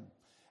in."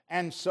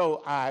 And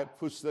so I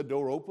pushed the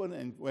door open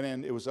and went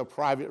in. It was a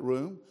private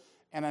room.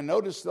 And I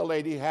noticed the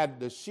lady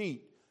had the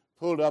sheet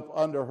pulled up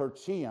under her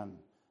chin.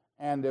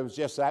 And there was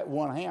just that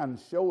one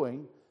hand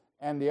showing,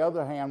 and the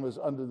other hand was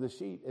under the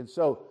sheet. And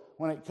so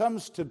when it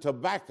comes to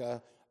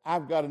tobacco,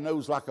 I've got a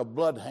nose like a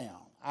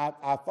bloodhound.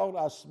 I thought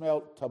I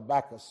smelled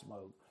tobacco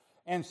smoke.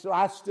 And so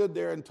I stood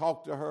there and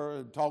talked to her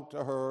and talked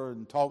to her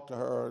and talked to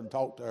her and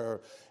talked to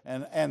her.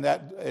 And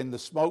the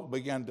smoke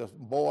began to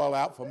boil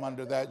out from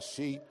under that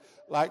sheet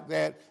like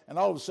that. And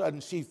all of a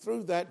sudden she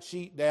threw that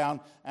sheet down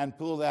and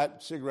pulled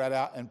that cigarette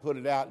out and put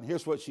it out. And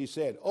here's what she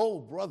said. "Oh,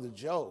 Brother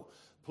Joe,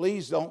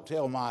 please don't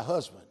tell my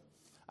husband."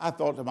 I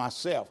thought to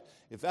myself,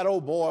 if that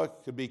old boy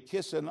could be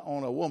kissing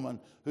on a woman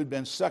who'd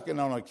been sucking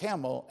on a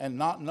camel and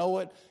not know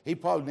it, he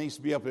probably needs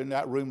to be up in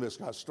that room that's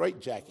got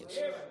straitjackets.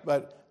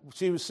 But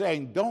she was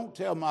saying, don't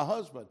tell my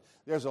husband.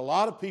 There's a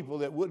lot of people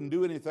that wouldn't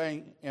do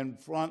anything in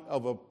front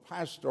of a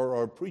pastor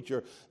or a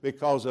preacher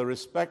because they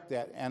respect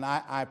that, and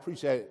I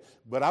appreciate it.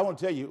 But I want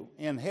to tell you,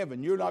 in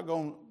heaven, you're not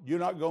going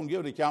to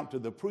give an account to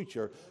the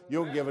preacher.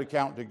 You'll give an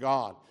account to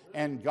God,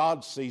 and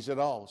God sees it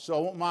all. So I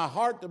want my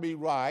heart to be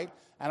right,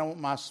 and I want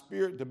my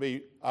spirit to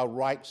be a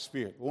right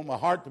spirit. I want my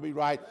heart to be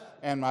right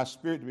and my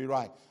spirit to be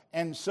right.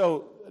 And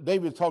so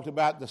David talked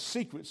about the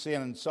secret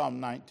sin in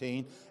Psalm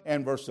 19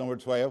 and verse number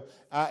 12.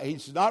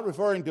 He's not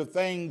referring to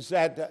things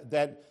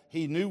that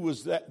he knew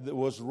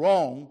was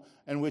wrong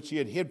and which he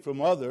had hid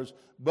from others,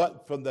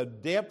 but from the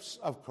depths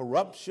of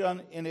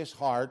corruption in his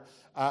heart,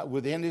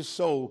 within his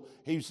soul,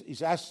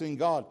 he's asking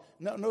God.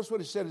 Notice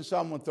what he said in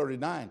Psalm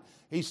 139.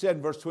 He said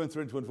in verse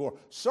 23 and 24,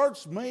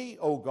 "Search me,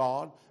 O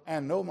God,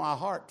 and know my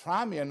heart.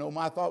 Try me and know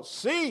my thoughts.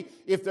 See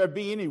if there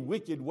be any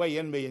wicked way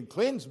in me, and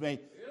cleanse me.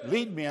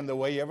 Lead me in the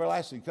way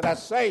everlasting." Could I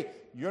say,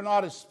 you're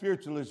not as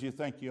spiritual as you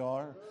think you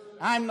are?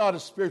 I'm not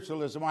as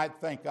spiritual as I might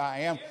think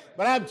I am.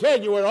 But I'm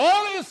telling you, we're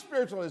only as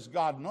spiritual as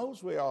God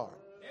knows we are.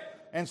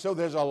 And so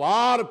there's a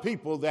lot of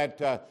people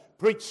that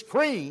preach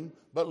cream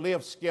but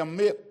live skim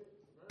milk.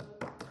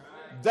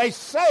 They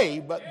say,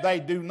 but they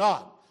do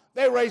not.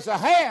 They raise a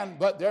hand,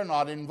 but they're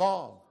not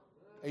involved.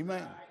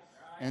 Amen.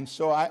 And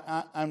so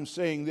I'm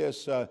saying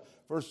this,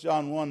 1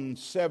 John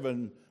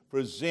 1:7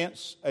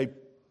 presents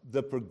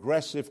the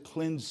progressive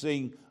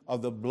cleansing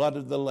of the blood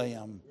of the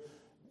Lamb.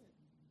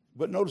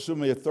 But notice with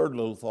me a third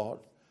little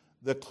thought.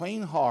 The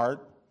clean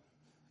heart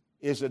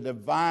is a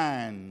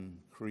divine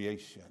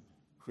creation.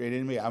 Create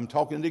in me. I'm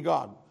talking to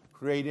God.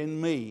 Create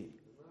in me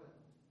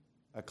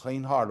a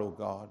clean heart, O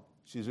God.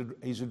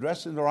 He's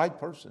addressing the right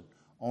person.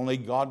 Only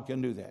God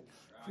can do that.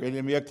 Create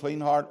in me a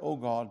clean heart, O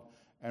God,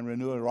 and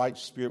renew a right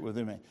spirit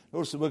within me.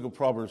 Notice the book of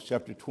Proverbs,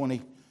 chapter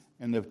 20.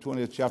 In the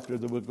 20th chapter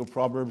of the book of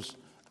Proverbs,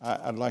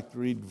 I'd like to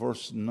read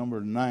verse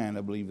number 9,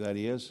 I believe that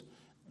is,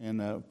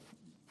 in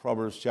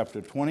Proverbs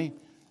chapter 20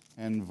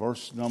 and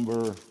verse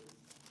number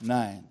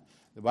 9.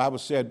 The Bible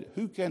said,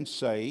 "Who can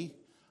say,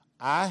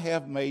 I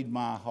have made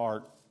my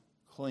heart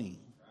clean?"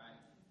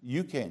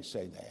 You can't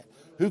say that.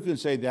 Who can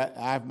say that?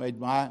 "I've made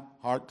my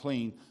heart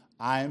clean.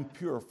 I am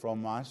pure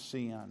from my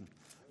sin."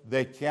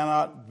 They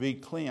cannot be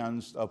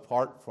cleansed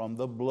apart from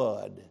the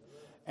blood.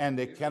 And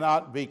they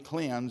cannot be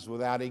cleansed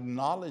without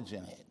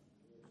acknowledging it.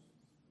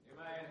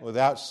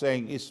 Without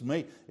saying, it's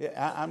me.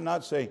 I'm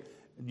not saying,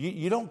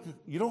 you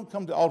don't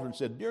come to the altar and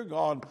say, "Dear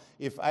God,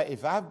 if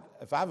I've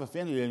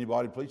offended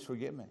anybody, please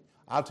forgive me."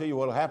 I'll tell you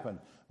what will happen.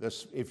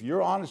 If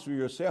you're honest with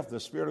yourself, the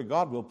Spirit of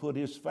God will put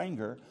His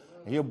finger.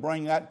 He'll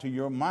bring that to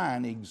your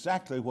mind,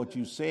 exactly what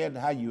you said,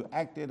 how you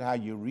acted, how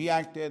you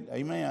reacted.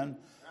 Amen.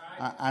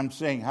 I'm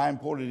saying how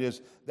important it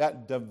is,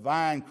 that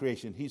divine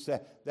creation. He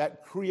said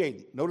that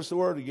create. Notice the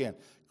word again.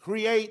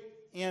 Create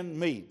in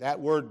me.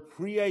 That word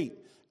create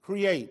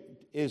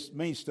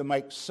means to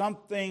make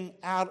something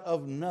out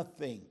of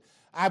nothing.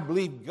 I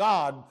believe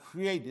God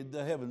created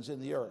the heavens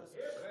and the earth.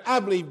 I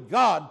believe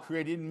God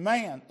created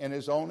man in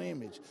His own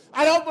image.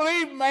 I don't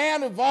believe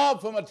man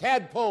evolved from a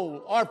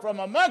tadpole or from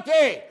a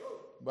monkey,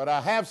 but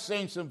I have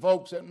seen some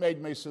folks that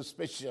made me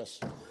suspicious.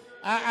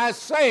 I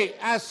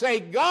say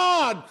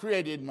God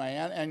created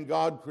man, and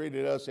God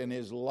created us in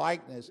His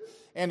likeness,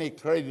 and He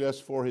created us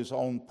for His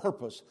own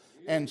purpose.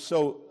 And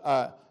so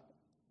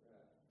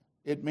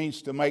it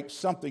means to make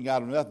something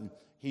out of nothing.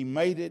 He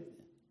made it,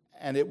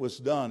 and it was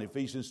done.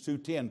 Ephesians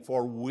 2:10,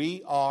 "For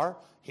we are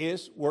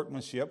His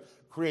workmanship,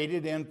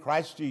 created in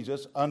Christ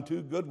Jesus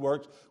unto good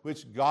works,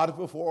 which God hath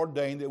before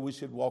ordained that we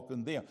should walk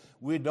in them."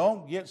 We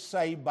don't get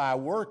saved by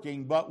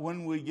working, but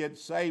when we get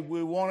saved,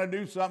 we want to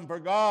do something for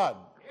God.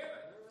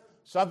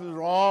 Something's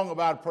wrong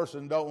about a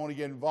person who don't want to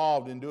get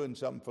involved in doing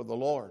something for the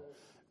Lord.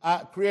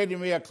 Creating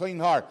me a clean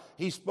heart.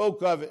 He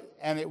spoke of it,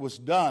 and it was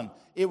done.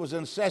 It was a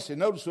necessity.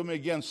 Notice with me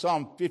again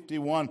Psalm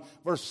 51,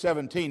 verse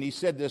 17. He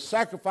said, "The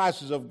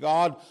sacrifices of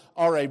God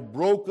are a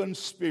broken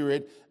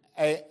spirit,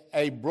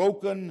 a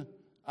broken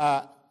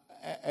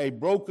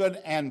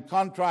and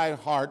contrite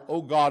heart,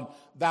 O God,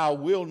 thou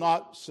wilt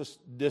not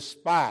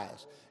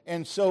despise."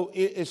 And so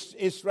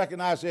it's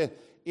recognized that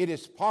it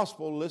is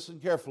possible, listen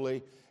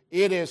carefully,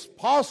 it is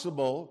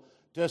possible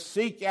to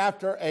seek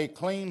after a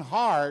clean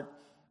heart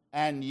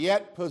and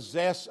yet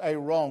possess a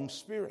wrong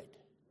spirit.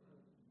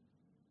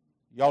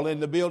 Y'all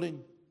in the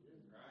building?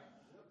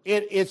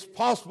 It's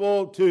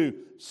possible to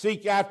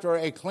seek after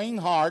a clean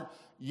heart,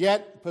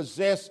 yet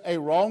possess a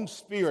wrong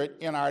spirit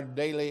in our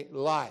daily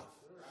life.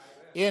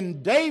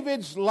 In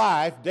David's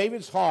life,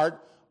 David's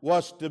heart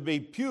was to be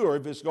pure,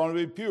 if it's going to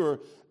be pure,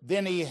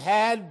 then he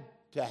had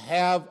to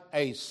have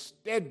a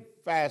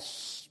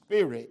steadfast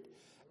spirit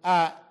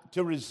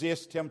to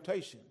resist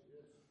temptation.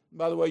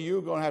 By the way,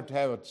 you're going to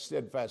have a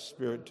steadfast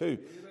spirit too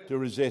to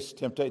resist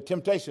temptation.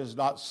 Temptation is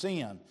not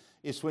sin.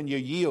 It's when you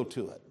yield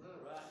to it.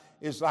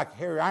 It's like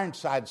Harry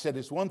Ironside said,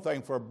 it's one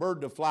thing for a bird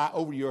to fly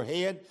over your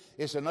head.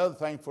 It's another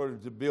thing for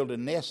it to build a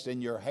nest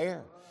in your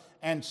hair.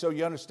 And so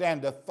you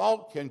understand the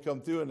thought can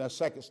come through in a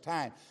second's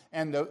time.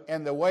 And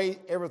the way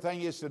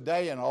everything is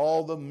today and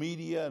all the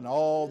media and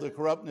all the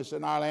corruptness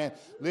in our land,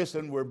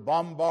 listen, we're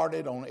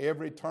bombarded on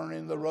every turn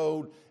in the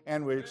road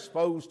and we're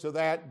exposed to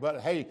that. But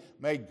hey,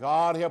 may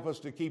God help us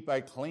to keep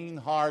a clean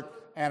heart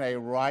and a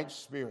right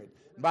spirit.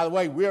 By the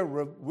way,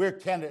 we're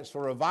candidates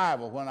for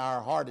revival when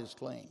our heart is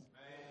clean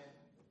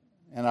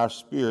and our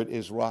spirit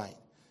is right.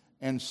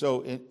 And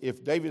so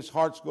if David's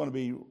heart's going to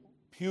be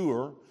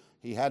pure,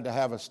 he had to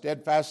have a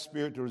steadfast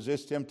spirit to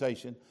resist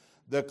temptation.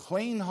 The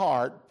clean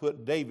heart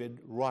put David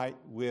right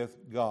with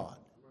God.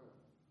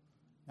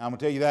 Now, I'm going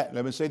to tell you that.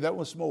 Let me say that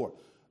once more.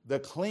 The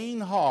clean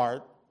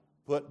heart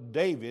put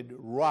David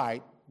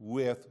right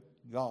with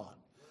God.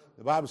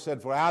 The Bible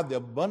said, for out of the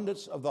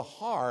abundance of the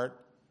heart,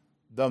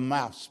 the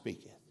mouth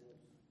speaketh.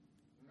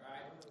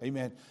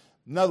 Amen.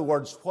 In other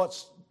words,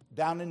 what's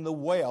down in the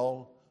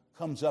well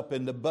comes up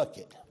in the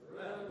bucket.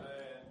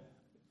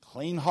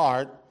 Clean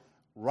heart,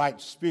 right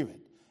spirit.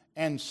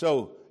 And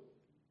so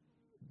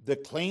the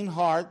clean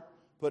heart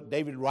put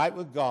David right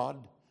with God.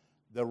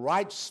 The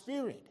right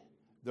spirit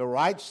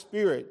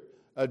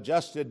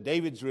adjusted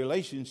David's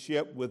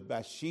relationship with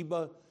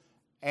Bathsheba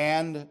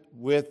and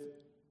with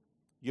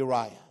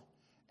Uriah.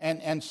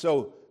 And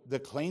so the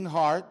clean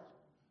heart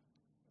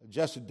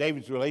adjusted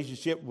David's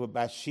relationship with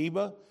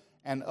Bathsheba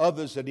and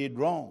others that he had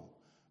wronged.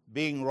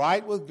 Being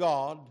right with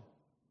God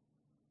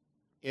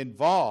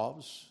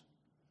involves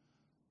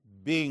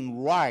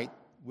being right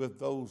with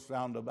those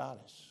round about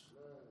us.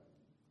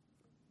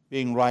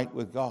 Being right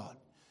with God.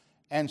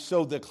 And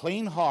so the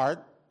clean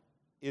heart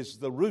is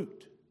the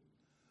root.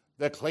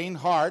 The clean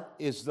heart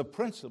is the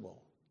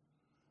principle.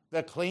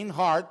 The clean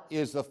heart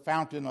is the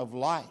fountain of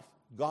life,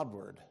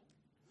 Godward.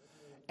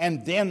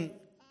 And then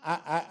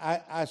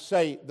I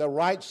say the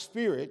right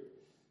spirit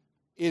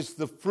is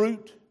the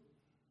fruit,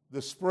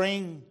 the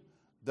spring,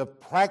 the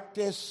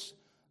practice,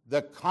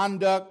 the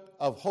conduct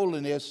of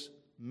holiness,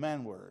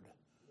 manward.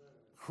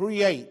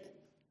 Create,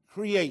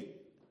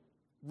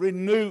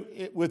 renew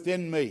it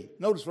within me.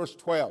 Notice verse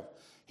 12.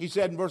 He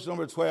said in verse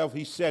number 12,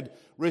 he said,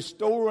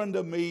 restore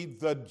unto me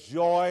the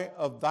joy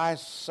of thy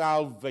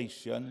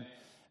salvation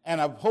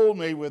and uphold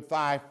me with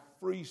thy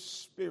free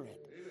spirit.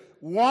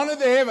 One of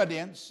the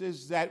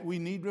evidences that we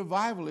need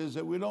revival is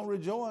that we don't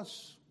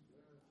rejoice.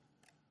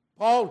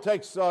 Paul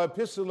takes the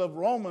epistle of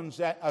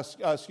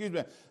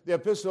the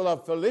epistle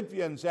of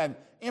Philippians and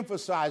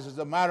emphasizes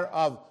the matter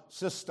of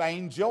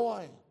sustained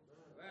joy.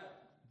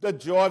 The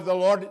joy of the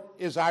Lord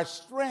is our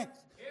strength.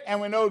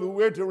 And we know that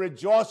we're to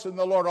rejoice in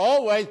the Lord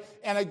always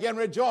and again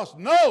rejoice.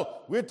 No,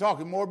 we're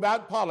talking more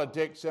about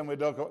politics than we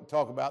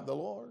talk about the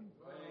Lord.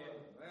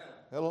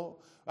 Hello?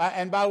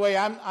 And by the way,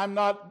 I'm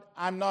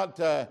not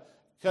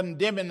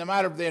condemning the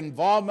matter of the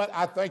involvement.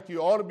 I think you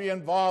ought to be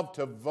involved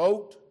to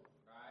vote.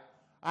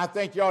 I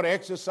think you ought to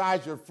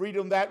exercise your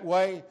freedom that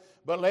way.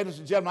 But ladies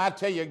and gentlemen, I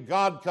tell you,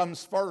 God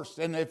comes first.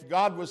 And if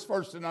God was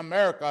first in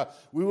America,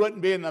 we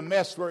wouldn't be in the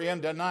mess we're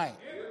in tonight.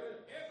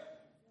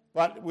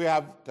 But we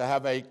have to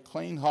have a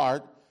clean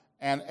heart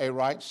and a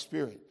right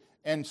spirit.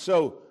 And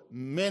so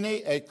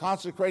a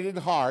consecrated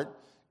heart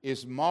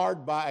is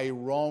marred by a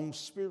wrong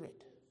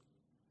spirit.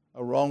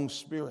 A wrong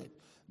spirit.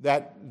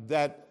 That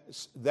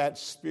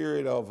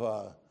spirit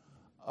of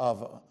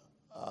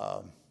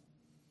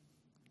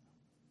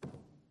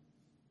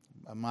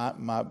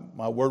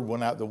my word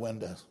went out the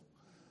window.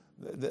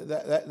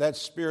 That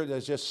spirit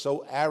that's just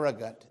so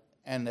arrogant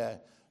and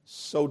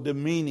so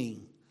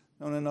demeaning.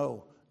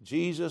 No.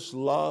 Jesus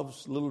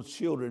loves little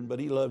children, but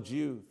he loves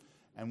you.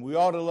 And we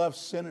ought to love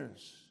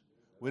sinners.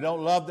 We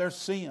don't love their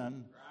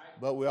sin,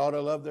 but we ought to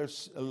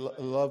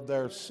love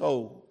their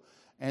soul.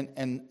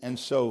 And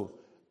so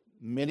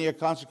many a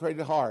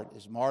consecrated heart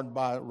is marred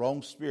by a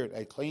wrong spirit.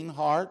 A clean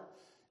heart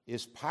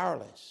is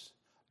powerless.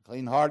 A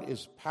clean heart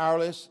is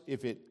powerless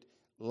if it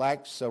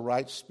lacks a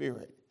right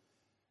spirit.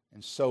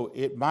 And so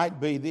it might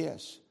be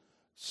this.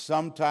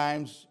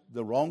 Sometimes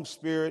the wrong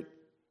spirit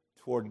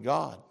toward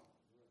God.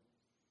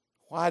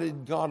 Why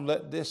did God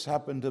let this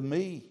happen to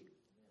me?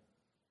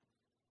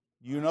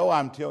 You know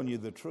I'm telling you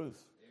the truth.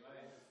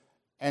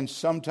 And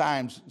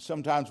sometimes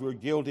we're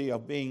guilty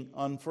of being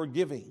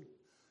unforgiving.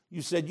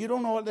 You said, you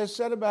don't know what they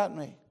said about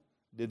me.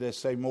 Did they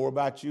say more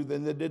about you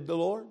than they did the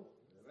Lord?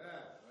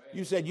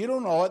 You said, you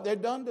don't know what they've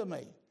done to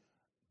me.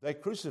 They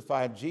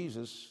crucified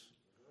Jesus,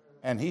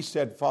 and he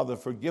said, Father,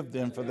 forgive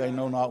them, for they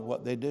know not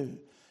what they do.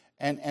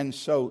 And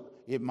so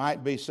it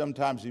might be,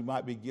 sometimes you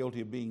might be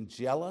guilty of being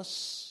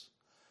jealous.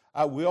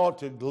 We ought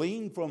to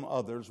glean from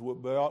others,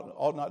 but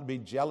ought not to be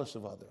jealous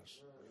of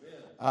others.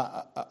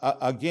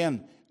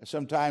 Again,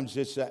 sometimes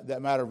it's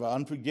that matter of an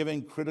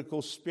unforgiving,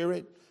 critical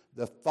spirit,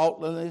 the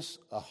thoughtlessness,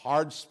 a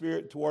hard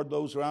spirit toward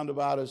those around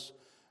about us.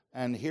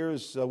 And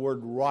here's the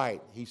word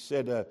right. He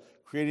said,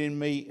 create in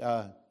me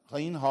a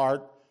clean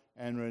heart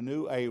and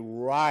renew a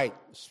right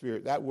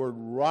spirit. That word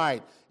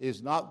right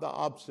is not the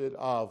opposite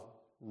of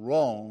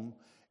wrong.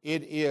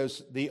 It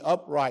is the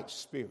upright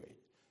spirit.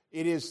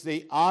 It is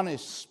the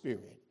honest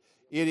spirit.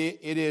 It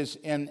is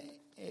in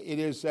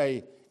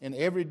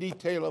every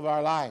detail of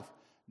our life.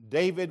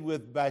 David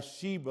with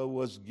Bathsheba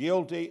was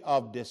guilty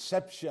of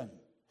deception.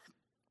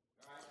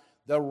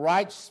 The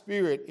right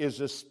spirit is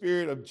the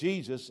spirit of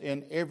Jesus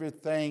in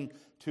everything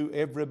to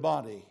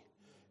everybody.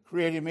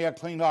 Creating me a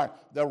clean heart.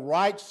 The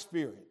right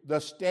spirit, the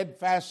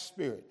steadfast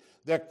spirit,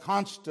 the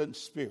constant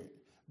spirit,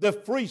 the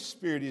free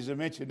spirit is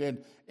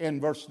mentioned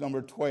in verse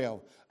number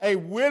 12. A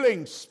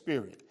willing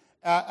spirit,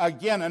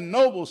 again a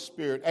noble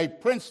spirit, a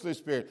princely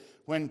spirit.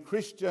 When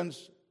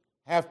Christians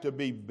have to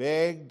be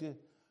begged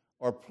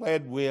or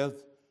pled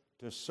with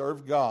to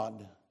serve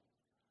God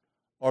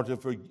or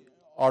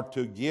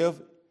to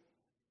give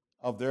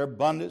of their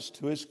abundance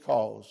to His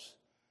cause,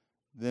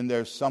 then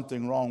there's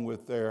something wrong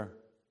with their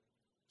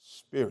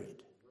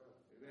spirit.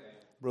 Amen.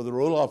 Brother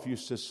Roloff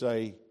used to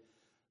say,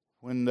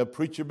 when the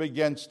preacher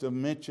begins to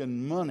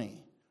mention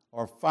money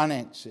or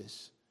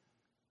finances,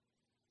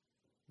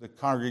 the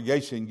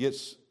congregation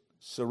gets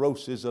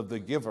cirrhosis of the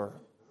giver.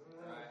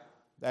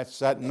 That's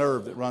that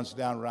nerve that runs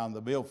down around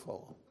the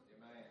billfold.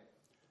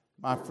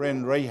 My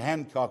friend Ray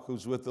Hancock,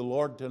 who's with the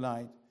Lord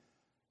tonight,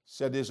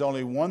 said there's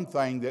only one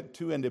thing that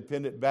two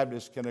independent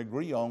Baptists can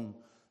agree on.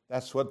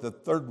 That's what the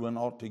third one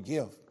ought to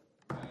give.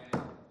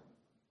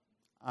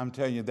 I'm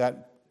telling you,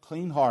 that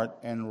clean heart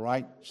and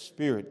right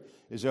spirit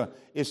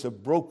it's a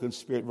broken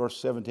spirit. Verse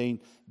 17,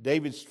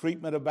 David's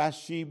treatment of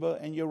Bathsheba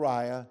and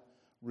Uriah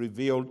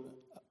revealed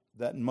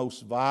that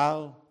most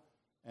vile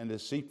and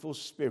deceitful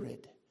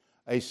spirit.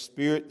 A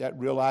spirit that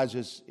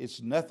realizes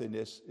its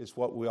nothingness is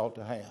what we ought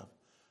to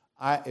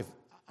have. If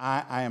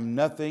I am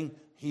nothing,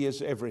 He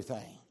is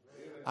everything.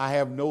 I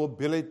have no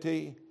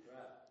ability.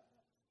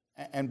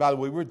 And by the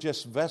way, we're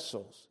just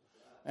vessels.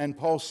 And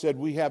Paul said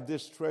we have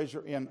this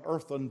treasure in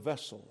earthen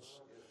vessels.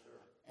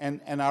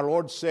 And our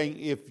Lord's saying,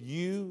 if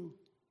you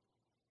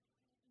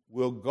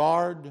will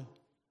guard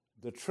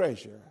the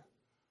treasure,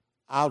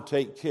 I'll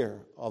take care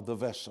of the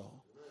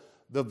vessel.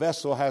 The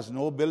vessel has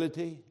no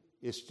ability.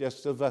 It's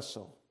just a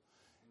vessel.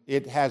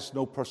 It has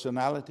no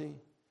personality,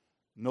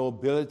 no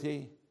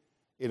ability.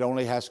 It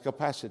only has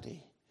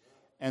capacity.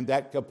 And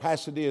that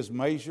capacity is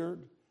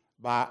measured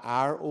by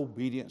our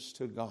obedience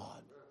to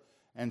God.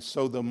 And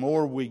so the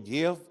more we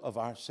give of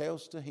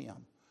ourselves to Him,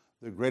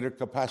 the greater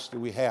capacity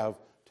we have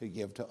to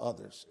give to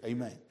others.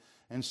 Amen.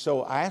 And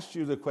so I asked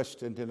you the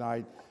question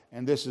tonight,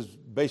 and this is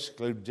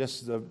basically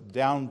just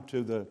down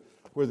to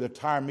where the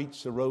tire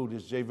meets the road,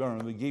 as J.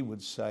 Vernon McGee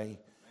would say.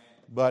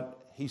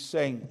 But he's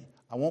saying,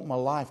 I want my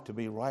life to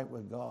be right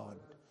with God.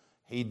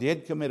 He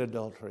did commit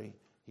adultery.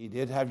 He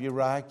did have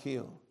Uriah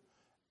killed.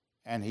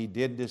 And he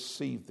did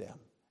deceive them.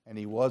 And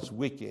he was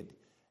wicked.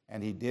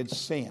 And he did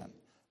sin.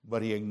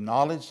 But he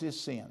acknowledged his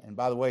sin. And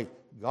by the way,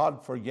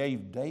 God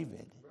forgave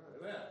David.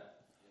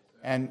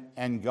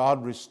 And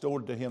God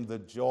restored to him the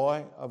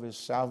joy of his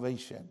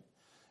salvation.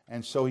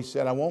 And so he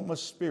said, I want my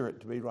spirit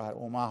to be right. I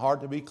want my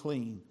heart to be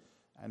clean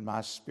and my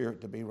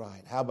spirit to be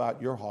right. How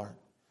about your heart?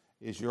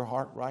 Is your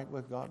heart right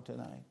with God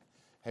tonight?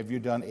 Have you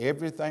done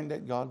everything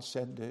that God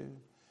said do?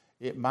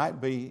 It might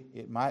be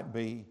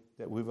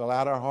that we've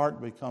allowed our heart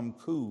to become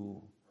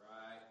cool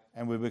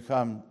and we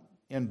become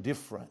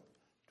indifferent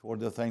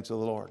toward the things of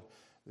the Lord.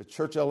 The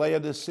church of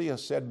Laodicea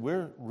said,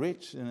 we're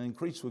rich and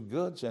increased with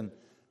goods and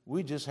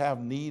we just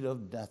have need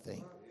of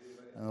nothing.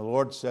 And the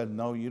Lord said,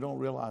 no, you don't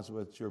realize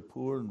that you're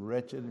poor and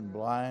wretched and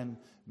blind,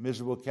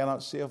 miserable,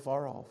 cannot see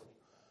afar off.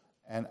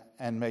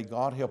 And may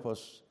God help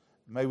us.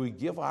 May we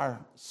give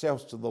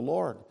ourselves to the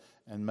Lord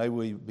and may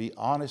we be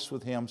honest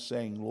with Him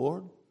saying,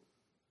 Lord,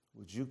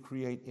 would you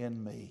create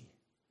in me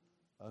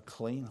a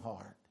clean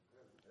heart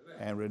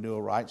and renew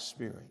a right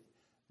spirit,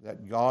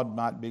 that God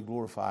might be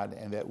glorified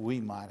and that we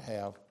might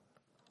have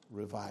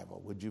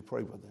revival. Would you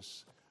pray with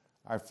us?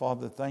 Our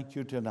Father, thank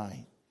you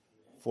tonight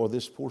for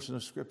this portion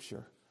of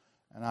Scripture.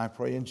 And I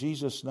pray in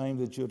Jesus' name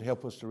that you would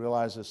help us to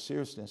realize the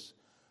seriousness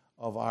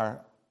of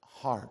our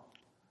heart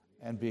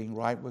and being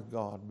right with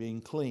God,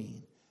 being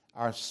clean,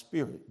 our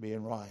spirit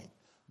being right.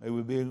 May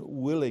we be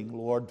willing,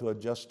 Lord, to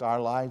adjust our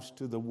lives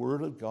to the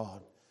Word of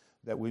God,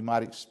 that we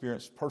might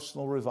experience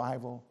personal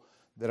revival,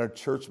 that our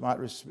church might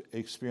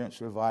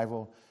experience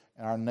revival,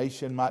 and our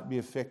nation might be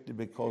affected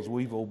because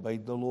we've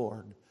obeyed the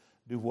Lord.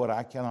 Do what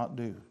I cannot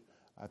do.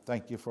 I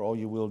thank you for all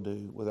you will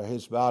do. With our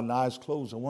heads bowed and eyes closed, I want